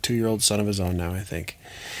 2-year-old son of his own now, I think.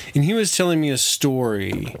 And he was telling me a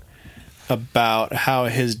story about how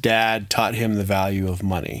his dad taught him the value of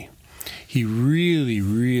money. He really,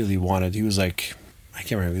 really wanted, he was like, I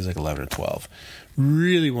can't remember, he was like 11 or 12,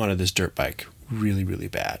 really wanted this dirt bike really, really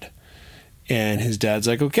bad. And his dad's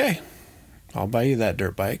like, okay, I'll buy you that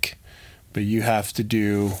dirt bike, but you have to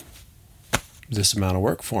do this amount of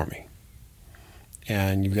work for me.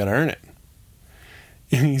 And you've got to earn it.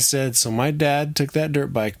 And he said, so my dad took that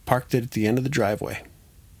dirt bike, parked it at the end of the driveway,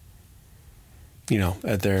 you know,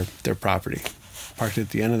 at their property. Parked it at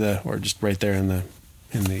the end of or just right there in the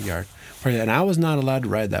yard. And I was not allowed to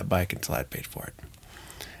ride that bike until I'd paid for it.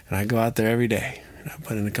 And I go out there every day, and I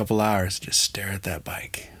put in a couple hours, just stare at that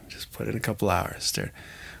bike. Just put in a couple hours, stare.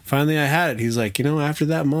 Finally, I had it. He's like, you know, after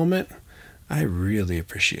that moment, I really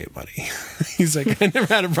appreciate money. He's like, I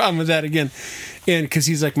never had a problem with that again. And because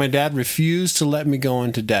he's like, my dad refused to let me go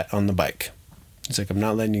into debt on the bike. He's like, I'm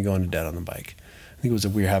not letting you go into debt on the bike. I think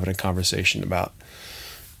we were having a conversation about,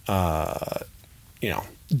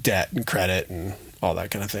 debt and credit and all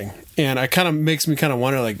that kind of thing. And I makes me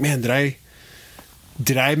wonder, like, man,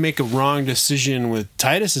 did I make a wrong decision with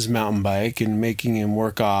Titus's mountain bike and making him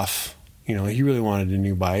work off, you know, he really wanted a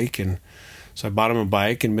new bike. And so I bought him a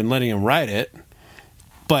bike and been letting him ride it.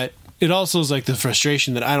 But it also is like the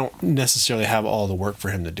frustration that I don't necessarily have all the work for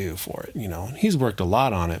him to do for it. You know, he's worked a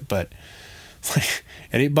lot on it, but like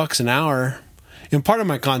at $8 an hour, and part of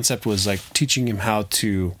my concept was like teaching him how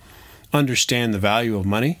to understand the value of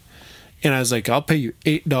money. And I was like, I'll pay you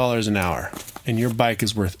 $8 an hour, and your bike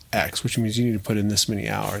is worth X, which means you need to put in this many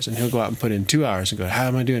hours. And he'll go out and put in 2 hours and go, how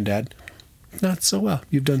am I doing, Dad? Not so well.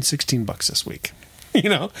 You've done $16 this week, you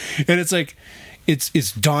know? And it's like,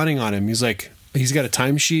 it's dawning on him. He's like, he's got a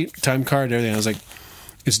timesheet, time card, everything. I was like,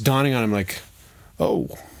 it's dawning on him like, oh,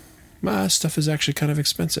 my stuff is actually kind of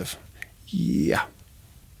expensive. Yeah,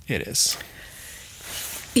 it is.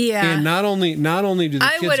 Yeah. And not only do the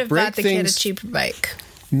I kids would have break bought the things, kid a cheaper bike.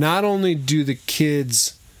 not only do the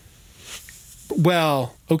kids,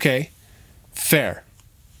 well, okay, fair.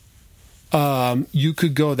 You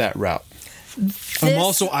could go that route. I'm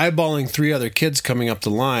also eyeballing 3 other kids coming up the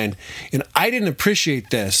line, and I didn't appreciate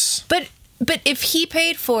this. But if he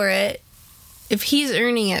paid for it, if he's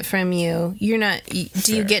earning it from you, you're not.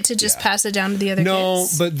 Do you get to just pass it down to the other kids? No,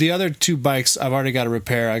 but the other 2 bikes I've already got to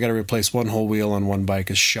repair. I got to replace one whole wheel on one bike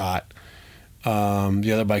is shot.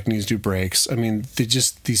 The other bike needs to do brakes. I mean,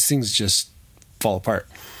 these things just fall apart.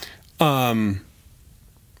 But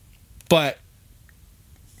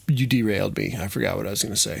you derailed me. I forgot what I was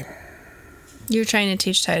going to say. You're trying to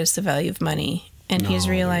teach Titus the value of money, and he's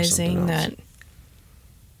realizing that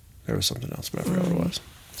there was something else, but I forgot what it was.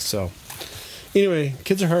 So, anyway,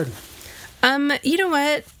 kids are hard. You know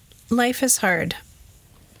what? Life is hard.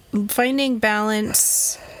 Finding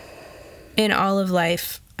balance in all of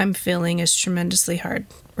life, I'm feeling, is tremendously hard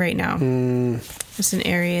right now. It's an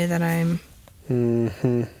area that I'm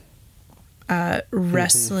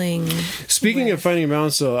wrestling. Speaking of finding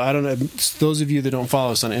balance, though, I don't know. Those of you that don't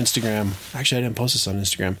follow us on Instagram, actually, I didn't post this on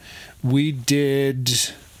Instagram. We did.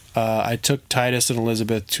 I took Titus and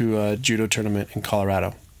Elizabeth to a judo tournament in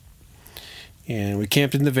Colorado, and we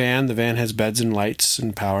camped in the van. The van has beds and lights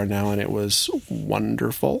and power now, and it was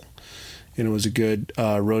wonderful. And it was a good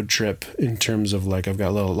road trip in terms of like I've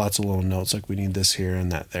got lots of little notes like we need this here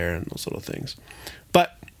and that there and those little things.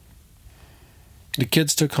 But the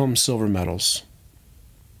kids took home silver medals.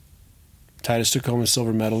 Titus took home a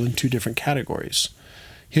silver medal in 2 different categories.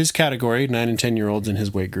 His category, 9 and 10-year-olds in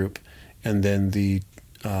his weight group, and then the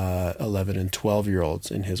 11 and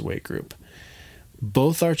 12-year-olds in his weight group.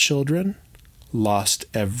 Both our children lost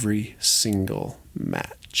every single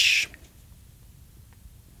match.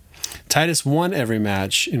 Titus won every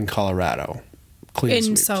match in Colorado. Clean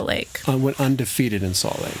sweep. Salt Lake. Went undefeated in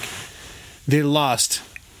Salt Lake. They lost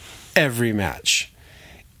every match.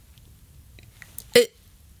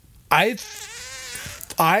 I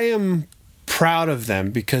am proud of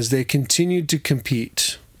them because they continued to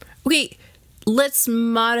compete. Okay, let's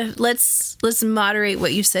moderate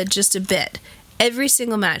what you said just a bit. Every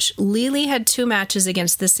single match. Lily had 2 matches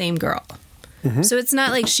against the same girl. Mm-hmm. So it's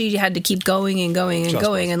not like she had to keep going and going and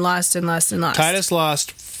going and lost and lost and lost. Titus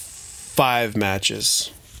lost 5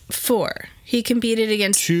 matches. 4. He competed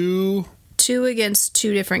against 2 against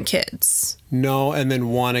 2 different kids. No, and then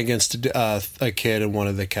 1 against a kid in one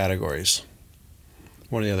of the categories.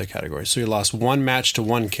 One of the other categories. So he lost 1 match to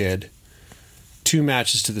 1 kid, 2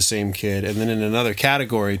 matches to the same kid, and then in another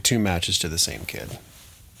category, 2 matches to the same kid.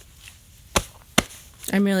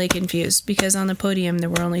 I'm really confused because on the podium there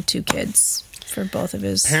were only 2 kids for both of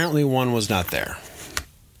his. Apparently one was not there.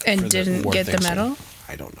 And didn't get the medal?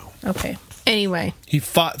 I don't know. Okay. Anyway. He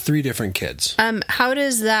fought 3 different kids. How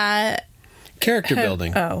does that... Character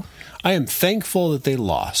building. Oh. I am thankful that they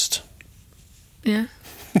lost. Yeah.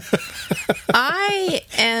 I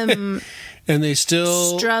am... And they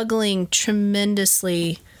still... struggling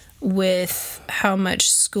tremendously with how much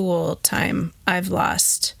school time I've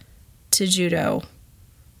lost to judo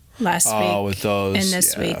last week with those, and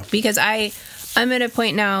this week. Because I'm at a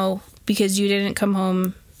point now, because you didn't come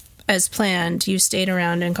home as planned. You stayed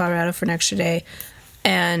around in Colorado for an extra day.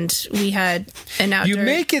 And we had an outdoor... You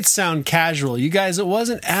make it sound casual. You guys, it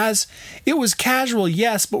wasn't as... It was casual,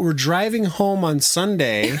 yes, but we're driving home on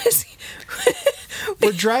Sunday.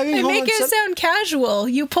 We're driving home make it sound casual.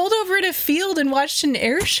 You pulled over at a field and watched an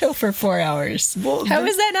air show for 4 hours. Well, how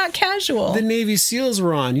is that not casual? The Navy SEALs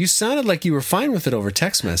were on. You sounded like you were fine with it over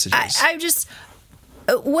text messages. I just...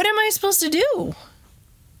 What am I supposed to do?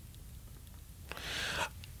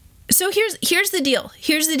 So here's the deal.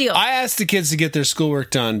 Here's the deal. I asked the kids to get their schoolwork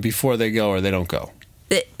done before they go or they don't go.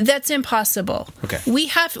 That's impossible. Okay. We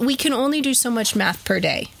can only do so much math per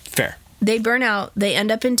day. Fair. They burn out. They end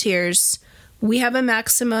up in tears. We have a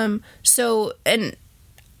maximum. So, and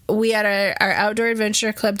we had our outdoor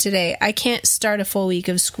adventure club today. I can't start a full week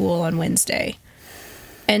of school on Wednesday.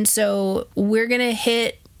 And so we're going to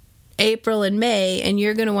hit April and May, and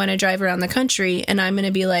you're going to want to drive around the country, and I'm going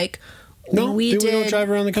to be like, no, we don't drive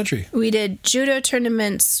around the country. We did judo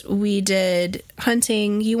tournaments. We did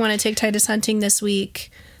hunting. You want to take Titus hunting this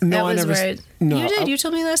week? No, I never. No, you did. You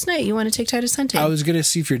told me last night you want to take Titus hunting. I was going to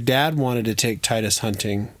see if your dad wanted to take Titus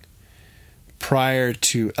hunting prior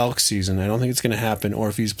to elk season. I don't think it's going to happen, or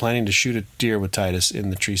if he's planning to shoot a deer with Titus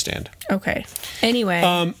in the tree stand. Okay. Anyway.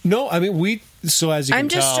 No, I mean, so as you can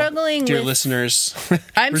tell, struggling dear listeners,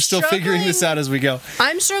 we're still figuring this out as we go.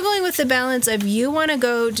 I'm struggling with the balance of you want to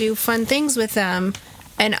go do fun things with them,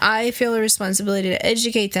 and I feel a responsibility to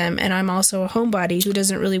educate them, and I'm also a homebody who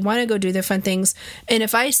doesn't really want to go do the fun things. And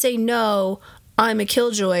if I say no, I'm a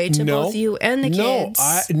killjoy to both you and the kids.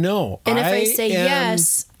 And if I say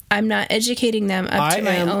yes, I'm not educating them up to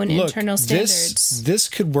my own internal standards. This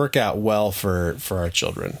could work out well for our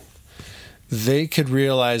children. They could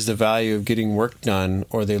realize the value of getting work done,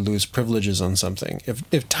 or they lose privileges on something.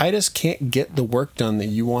 If Titus can't get the work done that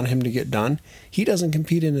you want him to get done, he doesn't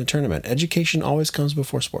compete in a tournament. Education always comes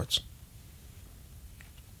before sports.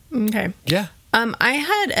 Okay. Yeah. I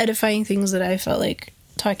had edifying things that I felt like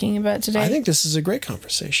talking about today. I think this is a great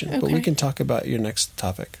conversation, but we can talk about your next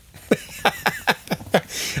topic.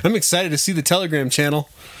 I'm excited to see the Telegram channel.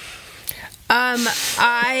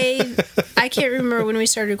 I can't remember when we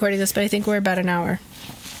started recording this, but I think we're about an hour.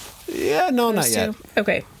 Yeah, no, not yet.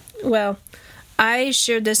 Okay. Well, I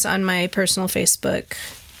shared this on my personal Facebook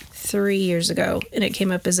 3 years ago, and it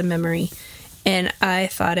came up as a memory, and I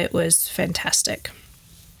thought it was fantastic.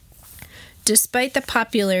 Despite the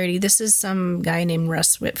popularity, this is some guy named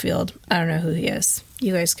Russ Whitfield. I don't know who he is.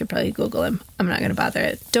 You guys could probably Google him. I'm not going to bother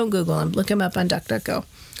it. Don't Google him. Look him up on DuckDuckGo.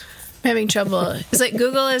 I'm having trouble. It's like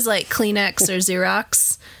Google is like Kleenex or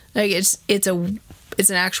Xerox. Like it's an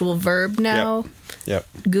actual verb now. Yep.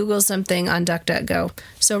 Google something on DuckDuckGo.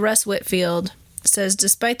 So Russ Whitfield says,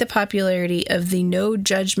 despite the popularity of the no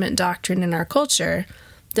judgment doctrine in our culture,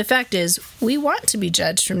 the fact is we want to be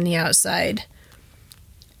judged from the outside.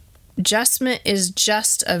 Judgment is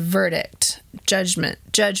just a verdict. Judgment.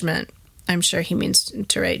 I'm sure he means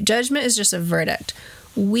to write. Judgment is just a verdict.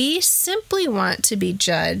 We simply want to be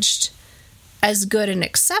judged as good and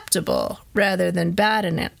acceptable rather than bad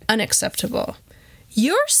and unacceptable.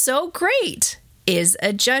 You're so great is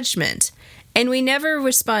a judgment. And we never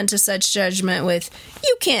respond to such judgment with,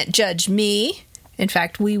 you can't judge me. In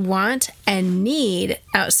fact, we want and need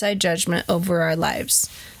outside judgment over our lives.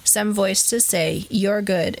 Some voice to say, you're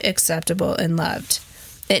good, acceptable, and loved.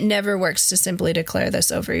 It never works to simply declare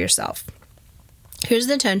this over yourself. Here's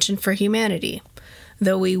the tension for humanity.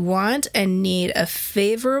 Though we want and need a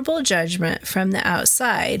favorable judgment from the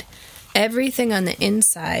outside, everything on the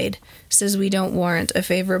inside says we don't warrant a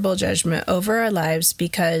favorable judgment over our lives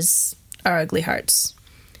because our ugly hearts.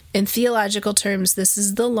 In theological terms, this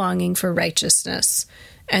is the longing for righteousness,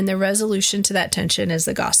 and the resolution to that tension is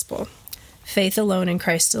the gospel. Faith alone in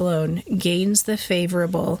Christ alone gains the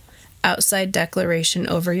favorable outside declaration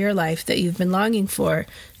over your life that you've been longing for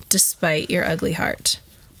despite your ugly heart.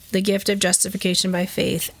 The gift of justification by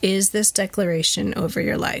faith is this declaration over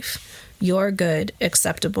your life. You're good,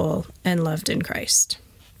 acceptable, and loved in Christ.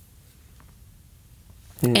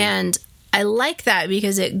 And I like that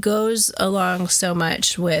because it goes along so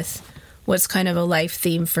much with what's kind of a life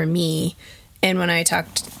theme for me. And when I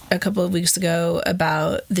talked a couple of weeks ago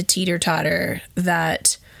about the teeter-totter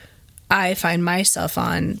that I find myself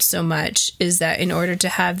on so much, is that in order to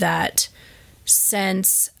have that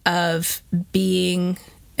sense of being,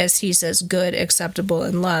 as he says, good, acceptable,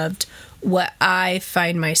 and loved, what I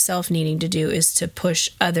find myself needing to do is to push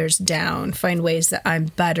others down, find ways that I'm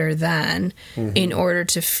better than in order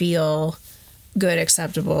to feel good,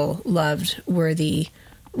 acceptable, loved, worthy,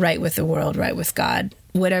 right with the world, right with God,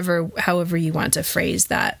 however you want to phrase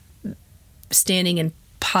that, standing in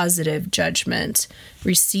positive judgment,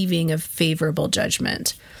 receiving a favorable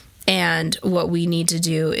judgment. And what we need to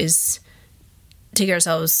do is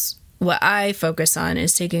what I focus on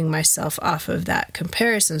is taking myself off of that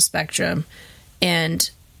comparison spectrum and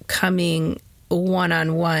coming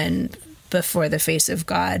one-on-one before the face of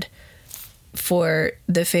God for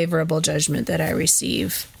the favorable judgment that I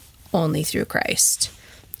receive only through Christ.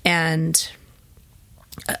 And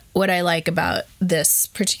what I like about this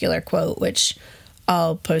particular quote, which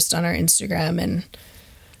I'll post on our Instagram and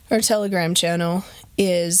our Telegram channel,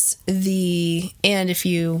 is and if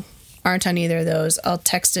you aren't on either of those, I'll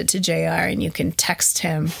text it to JR and you can text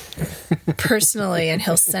him personally and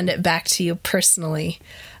he'll send it back to you personally.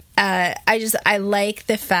 I like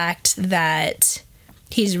the fact that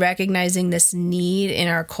he's recognizing this need in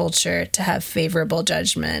our culture to have favorable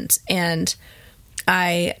judgment. And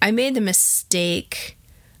I made the mistake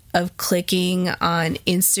of clicking on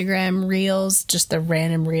Instagram reels, just the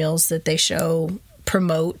random reels that they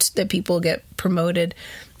promote, that people get promoted.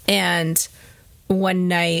 And one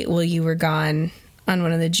night while you were gone on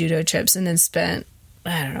one of the judo trips, and then spent,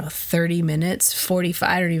 I don't know, 30 minutes, 45,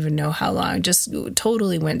 I don't even know how long, just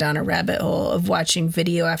totally went down a rabbit hole of watching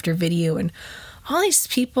video after video and all these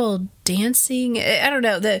people dancing. I don't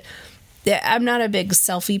know, I'm not a big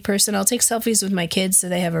selfie person. I'll take selfies with my kids so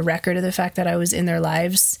they have a record of the fact that I was in their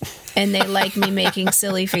lives and they like me making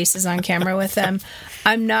silly faces on camera with them.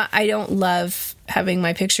 I don't love having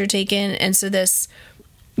my picture taken. And so this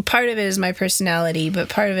part of it is my personality, but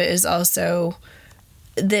part of it is also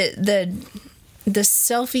the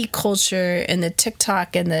selfie culture and the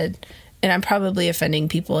TikTok and I'm probably offending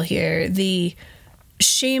people here. The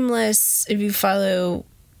shameless, if you follow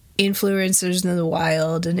influencers in the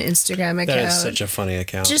wild and Instagram account. That is such a funny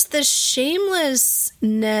account. Just the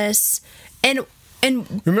shamelessness and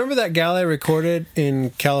remember that gal I recorded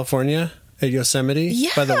in California at Yosemite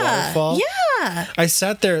by the waterfall? Yeah. I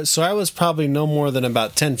sat there, so I was probably no more than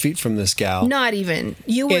about 10 feet from this gal. Not even.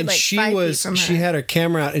 You were like 5 feet from her. She had her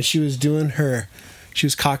camera out and she was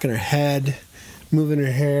cocking her head, moving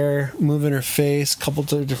her hair, moving her face, a couple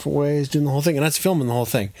of different ways, doing the whole thing. And I was filming the whole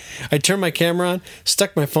thing. I turned my camera on,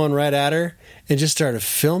 stuck my phone right at her, and just started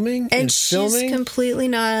filming and filming. She's completely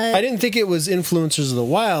not... I didn't think it was Influencers of the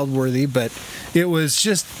Wild worthy, but it was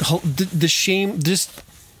just the shame, just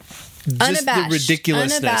the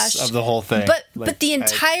ridiculousness of the whole thing. But the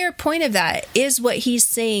entire point of that is what he's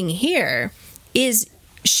saying here is...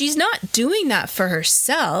 She's not doing that for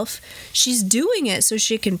herself. She's doing it so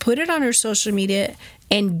she can put it on her social media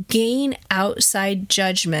and gain outside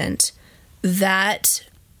judgment that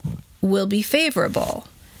will be favorable.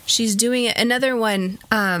 She's doing it. Another one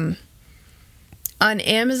on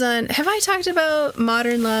Amazon. Have I talked about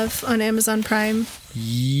Modern Love on Amazon Prime?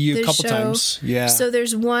 Yeah, a couple times. Yeah. So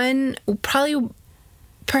there's one,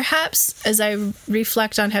 perhaps as I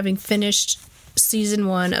reflect on having finished season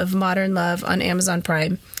 1 of Modern Love on Amazon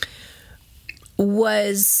Prime,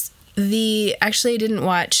 actually I didn't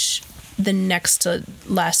watch the next to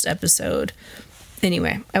last episode.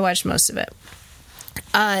 Anyway, I watched most of it.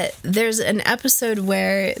 There's an episode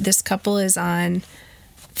where this couple is on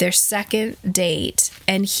their second date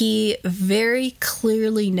and he very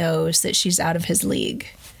clearly knows that she's out of his league.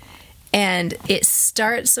 And it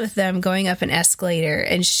starts with them going up an escalator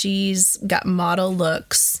and she's got model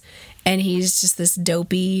looks and he's just this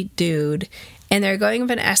dopey dude. And they're going up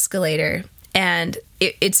an escalator and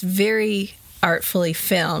it's very artfully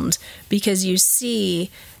filmed because you see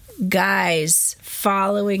guys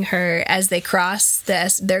following her as they cross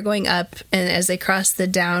they're going up, and as they cross the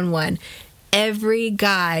down one, every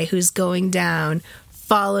guy who's going down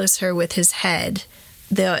follows her with his head.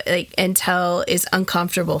 Until it's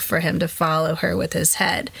uncomfortable for him to follow her with his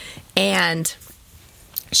head. And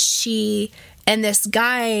this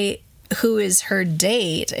guy who is her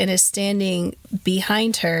date and is standing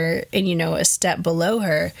behind her and, a step below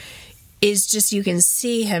her is just, you can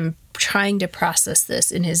see him trying to process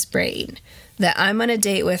this in his brain, that I'm on a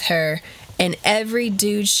date with her and every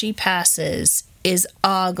dude she passes is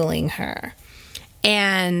ogling her.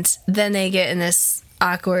 And then they get in this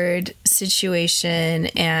awkward situation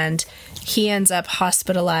and he ends up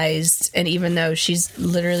hospitalized, and even though she's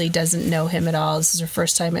literally doesn't know him at all, this is her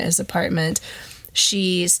first time at his apartment,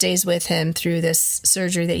 she stays with him through this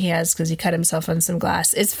surgery that he has because he cut himself on some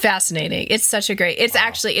glass. It's fascinating. It's such a great...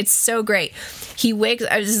 It's so great. He wakes...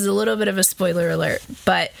 This is a little bit of a spoiler alert,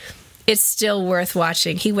 but it's still worth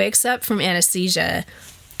watching. He wakes up from anesthesia,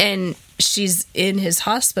 and she's in his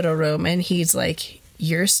hospital room, and he's like,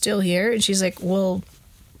 "You're still here?" And she's like, "Well,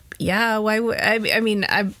 yeah, why would...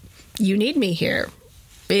 you need me here.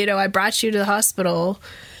 I brought you to the hospital."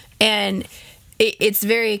 And... It's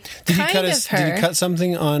very kind of her. Did he cut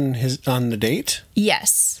something on the date?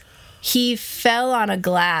 Yes. He fell on a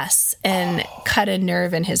glass and cut a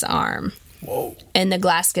nerve in his arm. Whoa. And the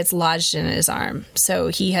glass gets lodged in his arm. So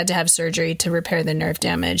he had to have surgery to repair the nerve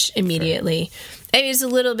damage immediately. Okay. It's a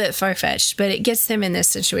little bit far-fetched, but it gets him in this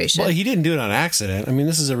situation. Well, he didn't do it on accident. I mean,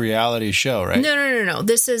 this is a reality show, right? No.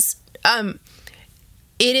 This is...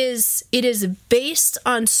 It is based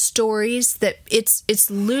on stories that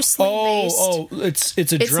it's loosely based.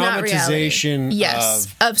 It's a dramatization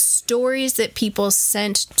of stories that people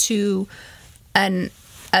sent to a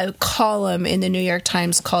column in the New York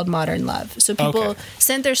Times called Modern Love. So people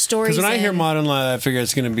sent their stories. Because when I hear Modern Love, I figure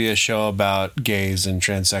it's going to be a show about gays and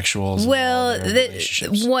transsexuals. Well,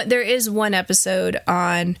 there is one episode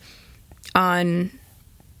on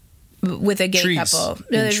with a gay couple.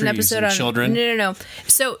 No, there's an episode on children. No.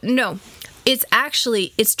 So no,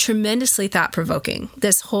 it's tremendously thought-provoking.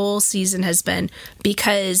 This whole season has been,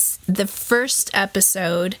 because the first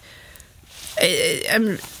episode,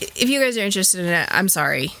 if you guys are interested in it, I'm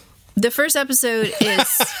sorry. The first episode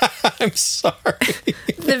is I'm sorry.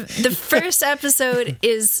 The first episode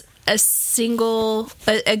is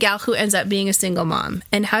a gal who ends up being a single mom,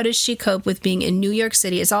 and how does she cope with being in New York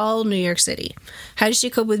City? It's all New York City. How does she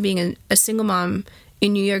cope with being a single mom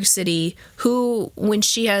in New York City, who, when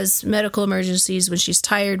she has medical emergencies, when she's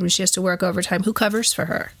tired, when she has to work overtime, who covers for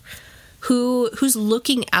her? Who's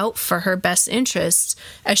looking out for her best interests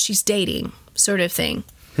as she's dating, sort of thing.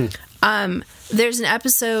 There's an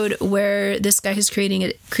episode where this guy has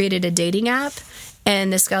created a dating app,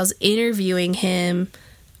 and this gal's interviewing him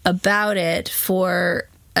about it for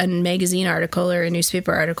a magazine article or a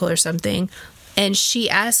newspaper article or something, and she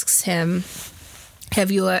asks him, have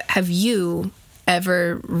you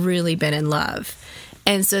ever really been in love?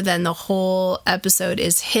 And so then the whole episode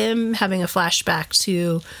is him having a flashback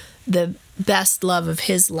to the best love of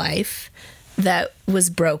his life that was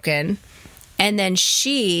broken, and then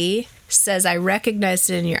she says, I recognized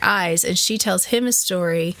it in your eyes, and she tells him a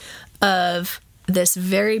story of this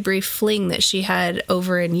very brief fling that she had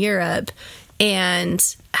over in Europe,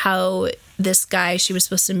 and how this guy, she was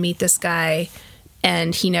supposed to meet this guy,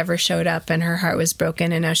 and he never showed up, and her heart was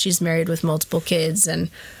broken, and now she's married with multiple kids.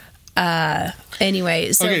 And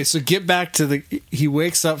anyway, so get back to he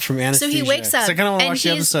wakes up from anesthesia. So he wakes up. I kind of want to watch the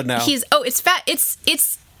episode now.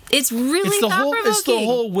 It's really thought-provoking. It's the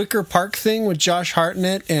whole Wicker Park thing with Josh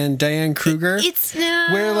Hartnett and Diane Kruger.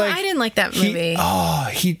 I didn't like that movie.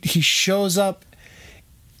 He shows up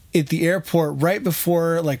at the airport right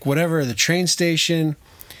before, like, whatever, the train station,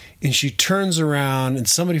 and she turns around and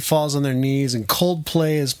somebody falls on their knees and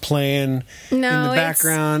Coldplay is playing in the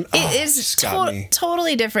background. It is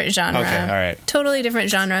totally different genre. Okay, all right. Totally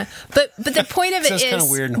different genre. But the point of it is kind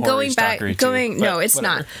of weird and going back. No, it's whatever.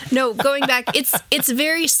 not. No, going back. It's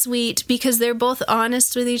very sweet because they're both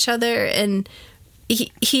honest with each other, and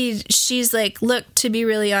she's like, look, to be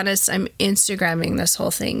really honest, I'm Instagramming this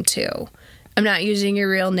whole thing too. I'm not using your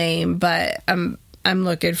real name, but I'm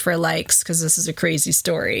looking for likes because this is a crazy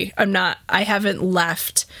story. I haven't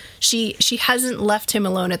left. She hasn't left him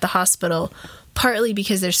alone at the hospital, partly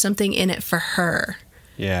because there's something in it for her.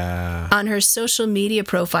 Yeah. On her social media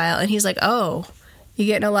profile. And he's like, oh, you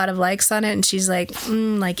getting a lot of likes on it? And she's like,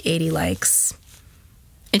 like 80 likes.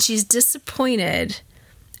 And she's disappointed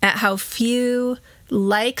at how few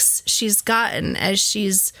likes she's gotten as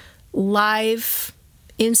she's live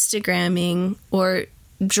Instagramming or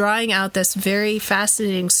drawing out this very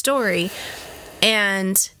fascinating story.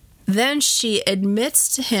 And then she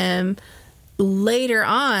admits to him later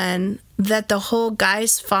on that the whole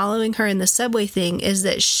guys following her in the subway thing is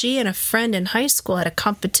that she and a friend in high school had a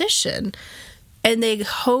competition, and they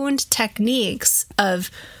honed techniques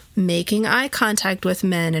of making eye contact with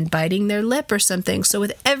men and biting their lip or something. So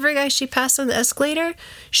with every guy she passed on the escalator,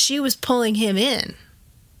 she was pulling him in.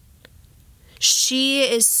 She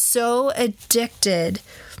is so addicted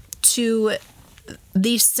to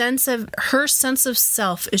the sense of her sense of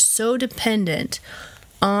self is so dependent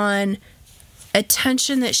on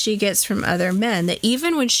attention that she gets from other men that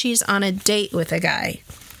even when she's on a date with a guy,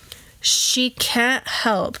 she can't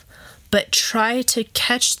help but try to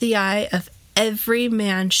catch the eye of every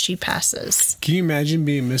man she passes. Can you imagine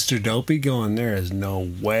being Mr. Dopey going, there is no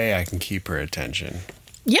way I can keep her attention?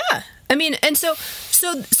 Yeah. I mean, and so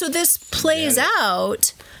this plays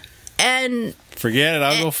out, and forget it.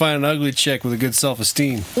 I'll go find an ugly chick with a good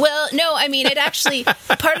self-esteem. Well, no, I mean, it actually,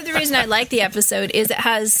 part of the reason I like the episode is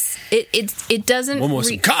it doesn't one with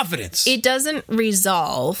some confidence. It doesn't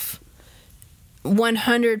resolve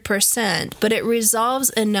 100%, but it resolves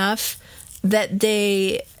enough that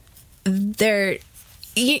they're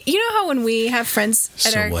you know how when we have friends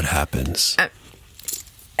what happens?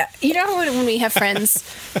 You know when we have friends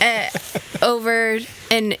over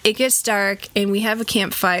and it gets dark and we have a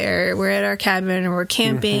campfire, we're at our cabin and we're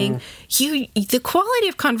camping, the quality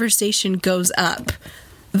of conversation goes up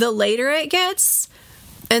the later it gets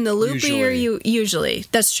and the loopier usually.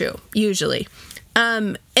 That's true. Usually.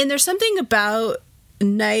 And there's something about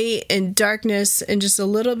night and darkness and just a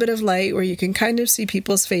little bit of light where you can kind of see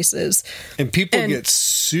people's faces. And people get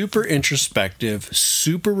super introspective,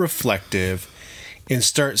 super reflective, and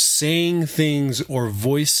start saying things or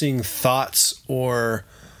voicing thoughts or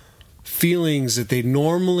feelings that they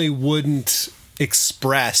normally wouldn't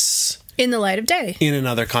express in the light of day in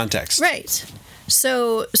another context. Right.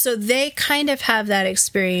 So they kind of have that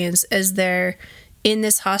experience as they're in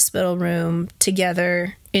this hospital room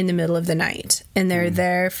together in the middle of the night, and they're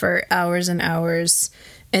there for hours and hours,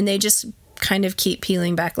 and they just kind of keep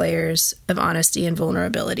peeling back layers of honesty and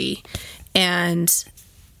vulnerability. And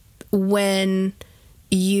when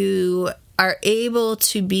you are able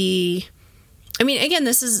to be, I mean, again,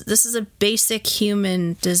 this is a basic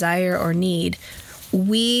human desire or need.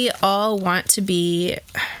 We all want to be,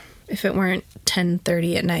 if it weren't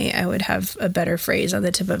 10:30 at night, I would have a better phrase on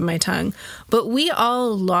the tip of my tongue. But we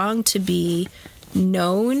all long to be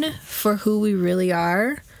known for who we really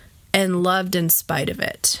are and loved in spite of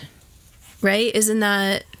it. Right? Isn't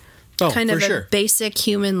that kind of a basic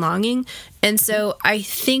human longing? And so I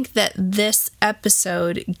think that this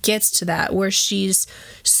episode gets to that, where she's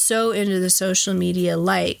so into the social media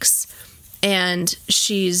likes and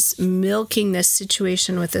she's milking this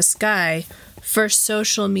situation with this guy for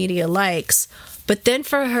social media likes. But then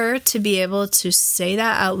for her to be able to say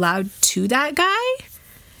that out loud to that guy,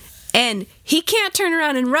 and he can't turn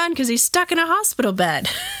around and run because he's stuck in a hospital bed.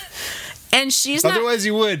 And she's not... Otherwise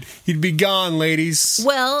he would. He'd be gone, ladies.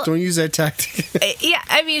 Well... Don't use that tactic. Yeah,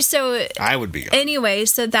 I mean, so... I would be gone. Anyway,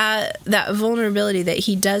 so that vulnerability that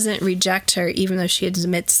he doesn't reject her, even though she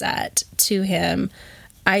admits that to him,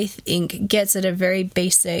 I think gets at a very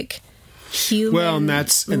basic human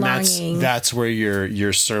longing. That's where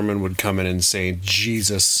your sermon would come in and say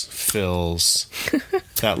Jesus fills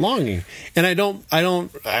that longing. And I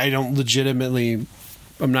don't legitimately...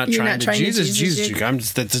 I'm not trying to Jesus you. I'm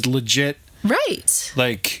just, that's legit. Right.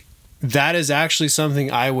 Like, that is actually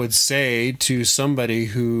something I would say to somebody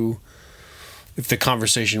who, if the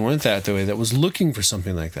conversation went that way, that was looking for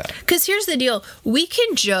something like that. Because here's the deal. We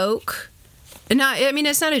can joke.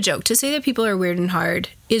 It's not a joke. To say that people are weird and hard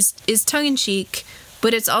is tongue-in-cheek,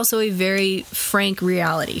 but it's also a very frank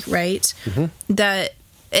reality, right? Mm-hmm. That...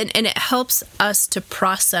 And it helps us to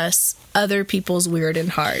process other people's weird and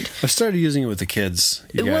hard. I've started using it with the kids.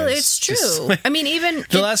 Well, it's true. Like, I mean, even...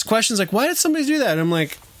 The last question's like, why did somebody do that? And I'm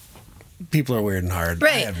like, people are weird and hard.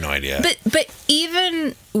 Right. I have no idea. But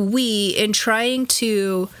even we, in trying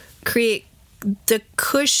to create the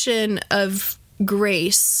cushion of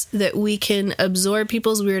grace that we can absorb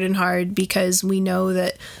people's weird and hard because we know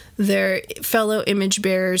that they're fellow image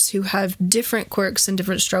bearers who have different quirks and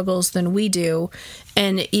different struggles than we do.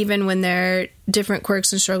 And even when their different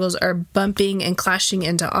quirks and struggles are bumping and clashing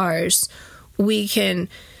into ours, we can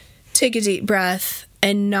take a deep breath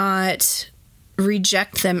and not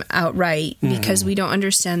reject them outright because we don't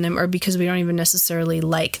understand them or because we don't even necessarily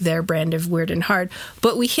like their brand of weird and hard.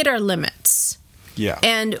 But we hit our limits. Yeah.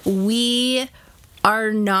 And we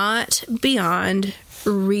are not beyond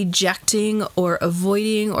rejecting or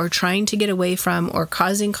avoiding or trying to get away from or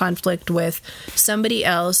causing conflict with somebody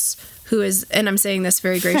else who is, and I'm saying this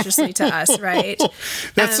very graciously to us, right?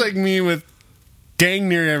 That's like me with dang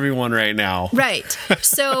near everyone right now. Right.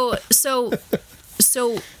 So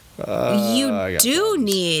you do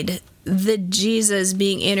need the Jesus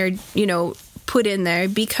being put in there,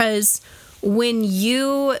 because when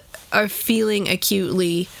you are feeling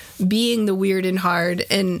acutely being the weird and hard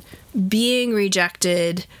and being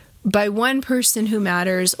rejected by one person who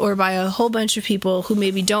matters or by a whole bunch of people who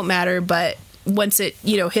maybe don't matter, but once it,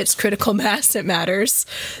 hits critical mass, it matters,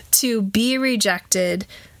 to be rejected,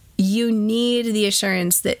 you need the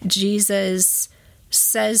assurance that Jesus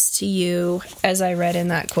says to you, as I read in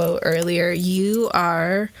that quote earlier, you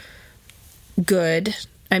are good.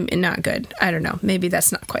 I'm not good. I don't know. Maybe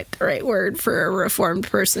that's not quite the right word for a reformed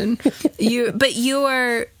person. You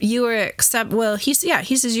are he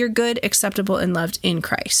says you're good, acceptable, and loved in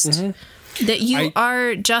Christ. Mm-hmm. That you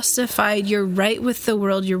are justified, you're right with the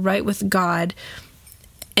world, you're right with God,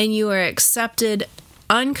 and you are accepted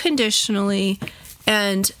unconditionally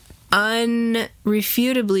and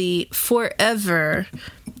unrefutably forever.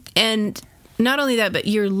 And not only that, but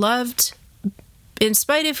you're loved in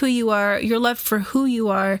spite of who you are, you're loved for who you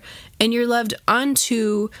are, and you're loved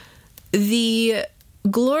unto the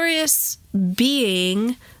glorious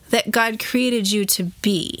being that God created you to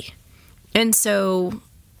be. And so,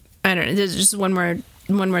 I don't know, there's just one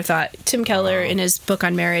more thought. Tim Keller, in his book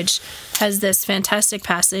on marriage, has this fantastic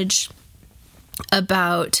passage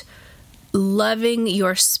about loving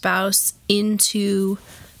your spouse into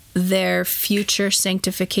their future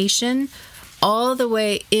sanctification, all the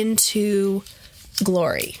way into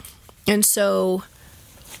glory. And so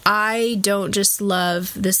I don't just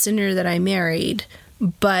love the sinner that I married,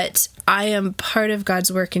 but I am part of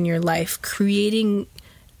God's work in your life,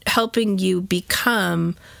 helping you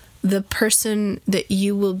become the person that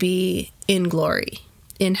you will be in glory,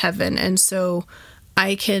 in heaven. And so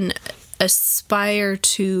I can aspire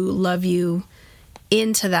to love you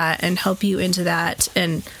into that and help you into that.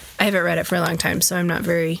 And I haven't read it for a long time, so I'm not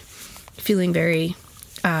feeling very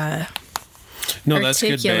No, that's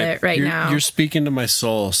good, babe. right now. You're speaking to my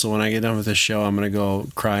soul. So when I get done with this show, I'm going to go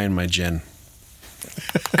cry in my gin.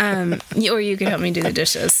 Or you could help me do the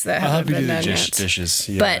dishes. That I'll help you do the yet. dishes.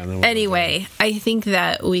 Yeah, but anyway, I think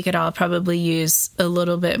that we could all probably use a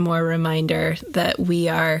little bit more reminder that we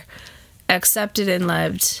are accepted and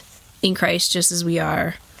loved in Christ just as we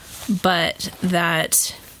are, but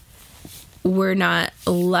that we're not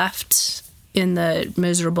left in the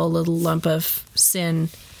miserable little lump of sin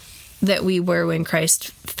that we were when Christ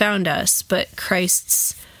found us, but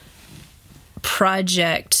Christ's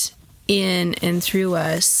project in and through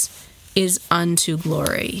us is unto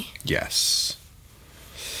glory. Yes.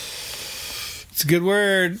 It's a good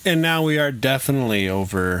word. And now we are definitely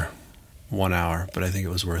over 1 hour, but I think it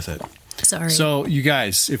was worth it. Sorry. So you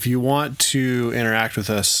guys, if you want to interact with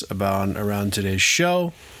us around today's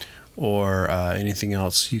show or anything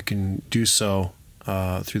else, you can do so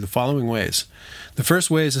through the following ways. The first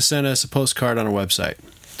way is to send us a postcard on our website,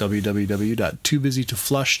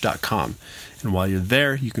 www.toobusytoflush.com. And while you're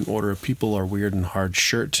there, you can order a People Are Weird and Hard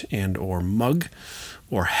shirt and or mug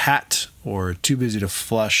or hat or Too Busy to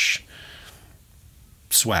Flush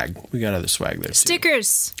swag. We got other swag there too.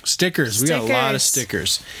 Stickers. We got a lot of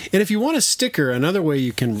stickers. And if you want a sticker, another way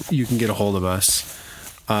you can get a hold of us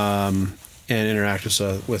and interact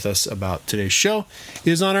with us about today's show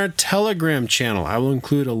is on our Telegram channel. I will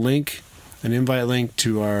include an invite link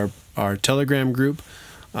to our Telegram group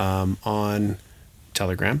on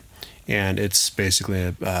Telegram, and it's basically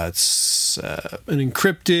an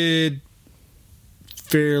encrypted,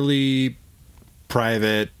 fairly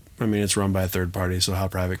private. I mean, it's run by a third party, so how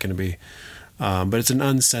private can it be? But it's an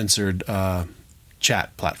uncensored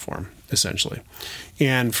chat platform, essentially.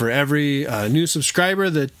 And for every new subscriber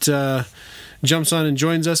that jumps on and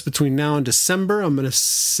joins us between now and December, I'm going to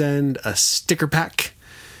send a sticker pack.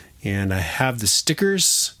 And I have the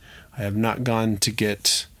stickers. I have not gone to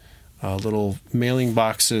get little mailing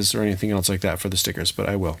boxes or anything else like that for the stickers, but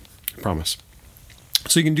I will. I promise.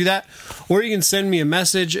 So you can do that, or you can send me a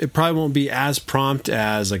message. It probably won't be as prompt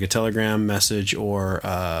as like a Telegram message or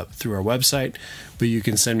through our website, but you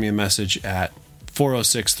can send me a message at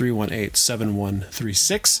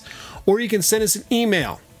 406-318-7136, or you can send us an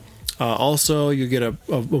email. Also, you'll get a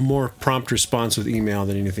more prompt response with email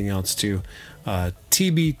than anything else too.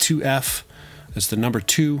 TB2F, that's the number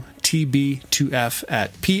 2, TB2F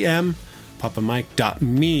at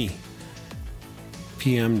pm.papamike.me.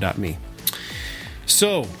 pm.me.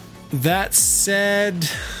 So, that said,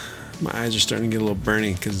 my eyes are starting to get a little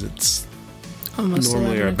burny because it's almost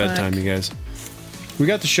normally our bedtime, you guys. We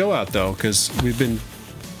got the show out, though, because we've been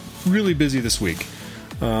really busy this week.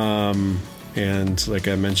 And like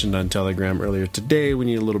I mentioned on Telegram earlier today, we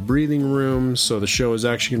need a little breathing room. So the show is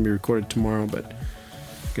actually going to be recorded tomorrow, but I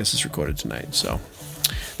guess it's recorded tonight. So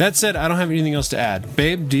that said, I don't have anything else to add.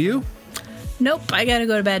 Babe, do you? Nope, I got to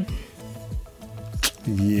go to bed.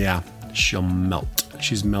 Yeah, she'll melt.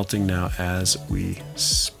 She's melting now as we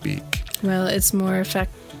speak. Well, it's more a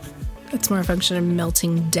function of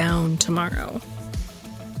melting down tomorrow.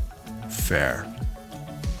 Fair.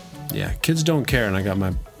 Yeah, kids don't care, and I got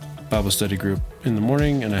my Bible study group in the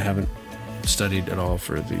morning, and I haven't studied at all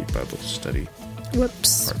for the Bible study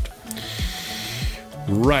Whoops. part.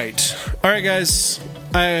 Right. All right, guys.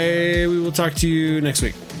 We will talk to you next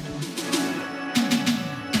week.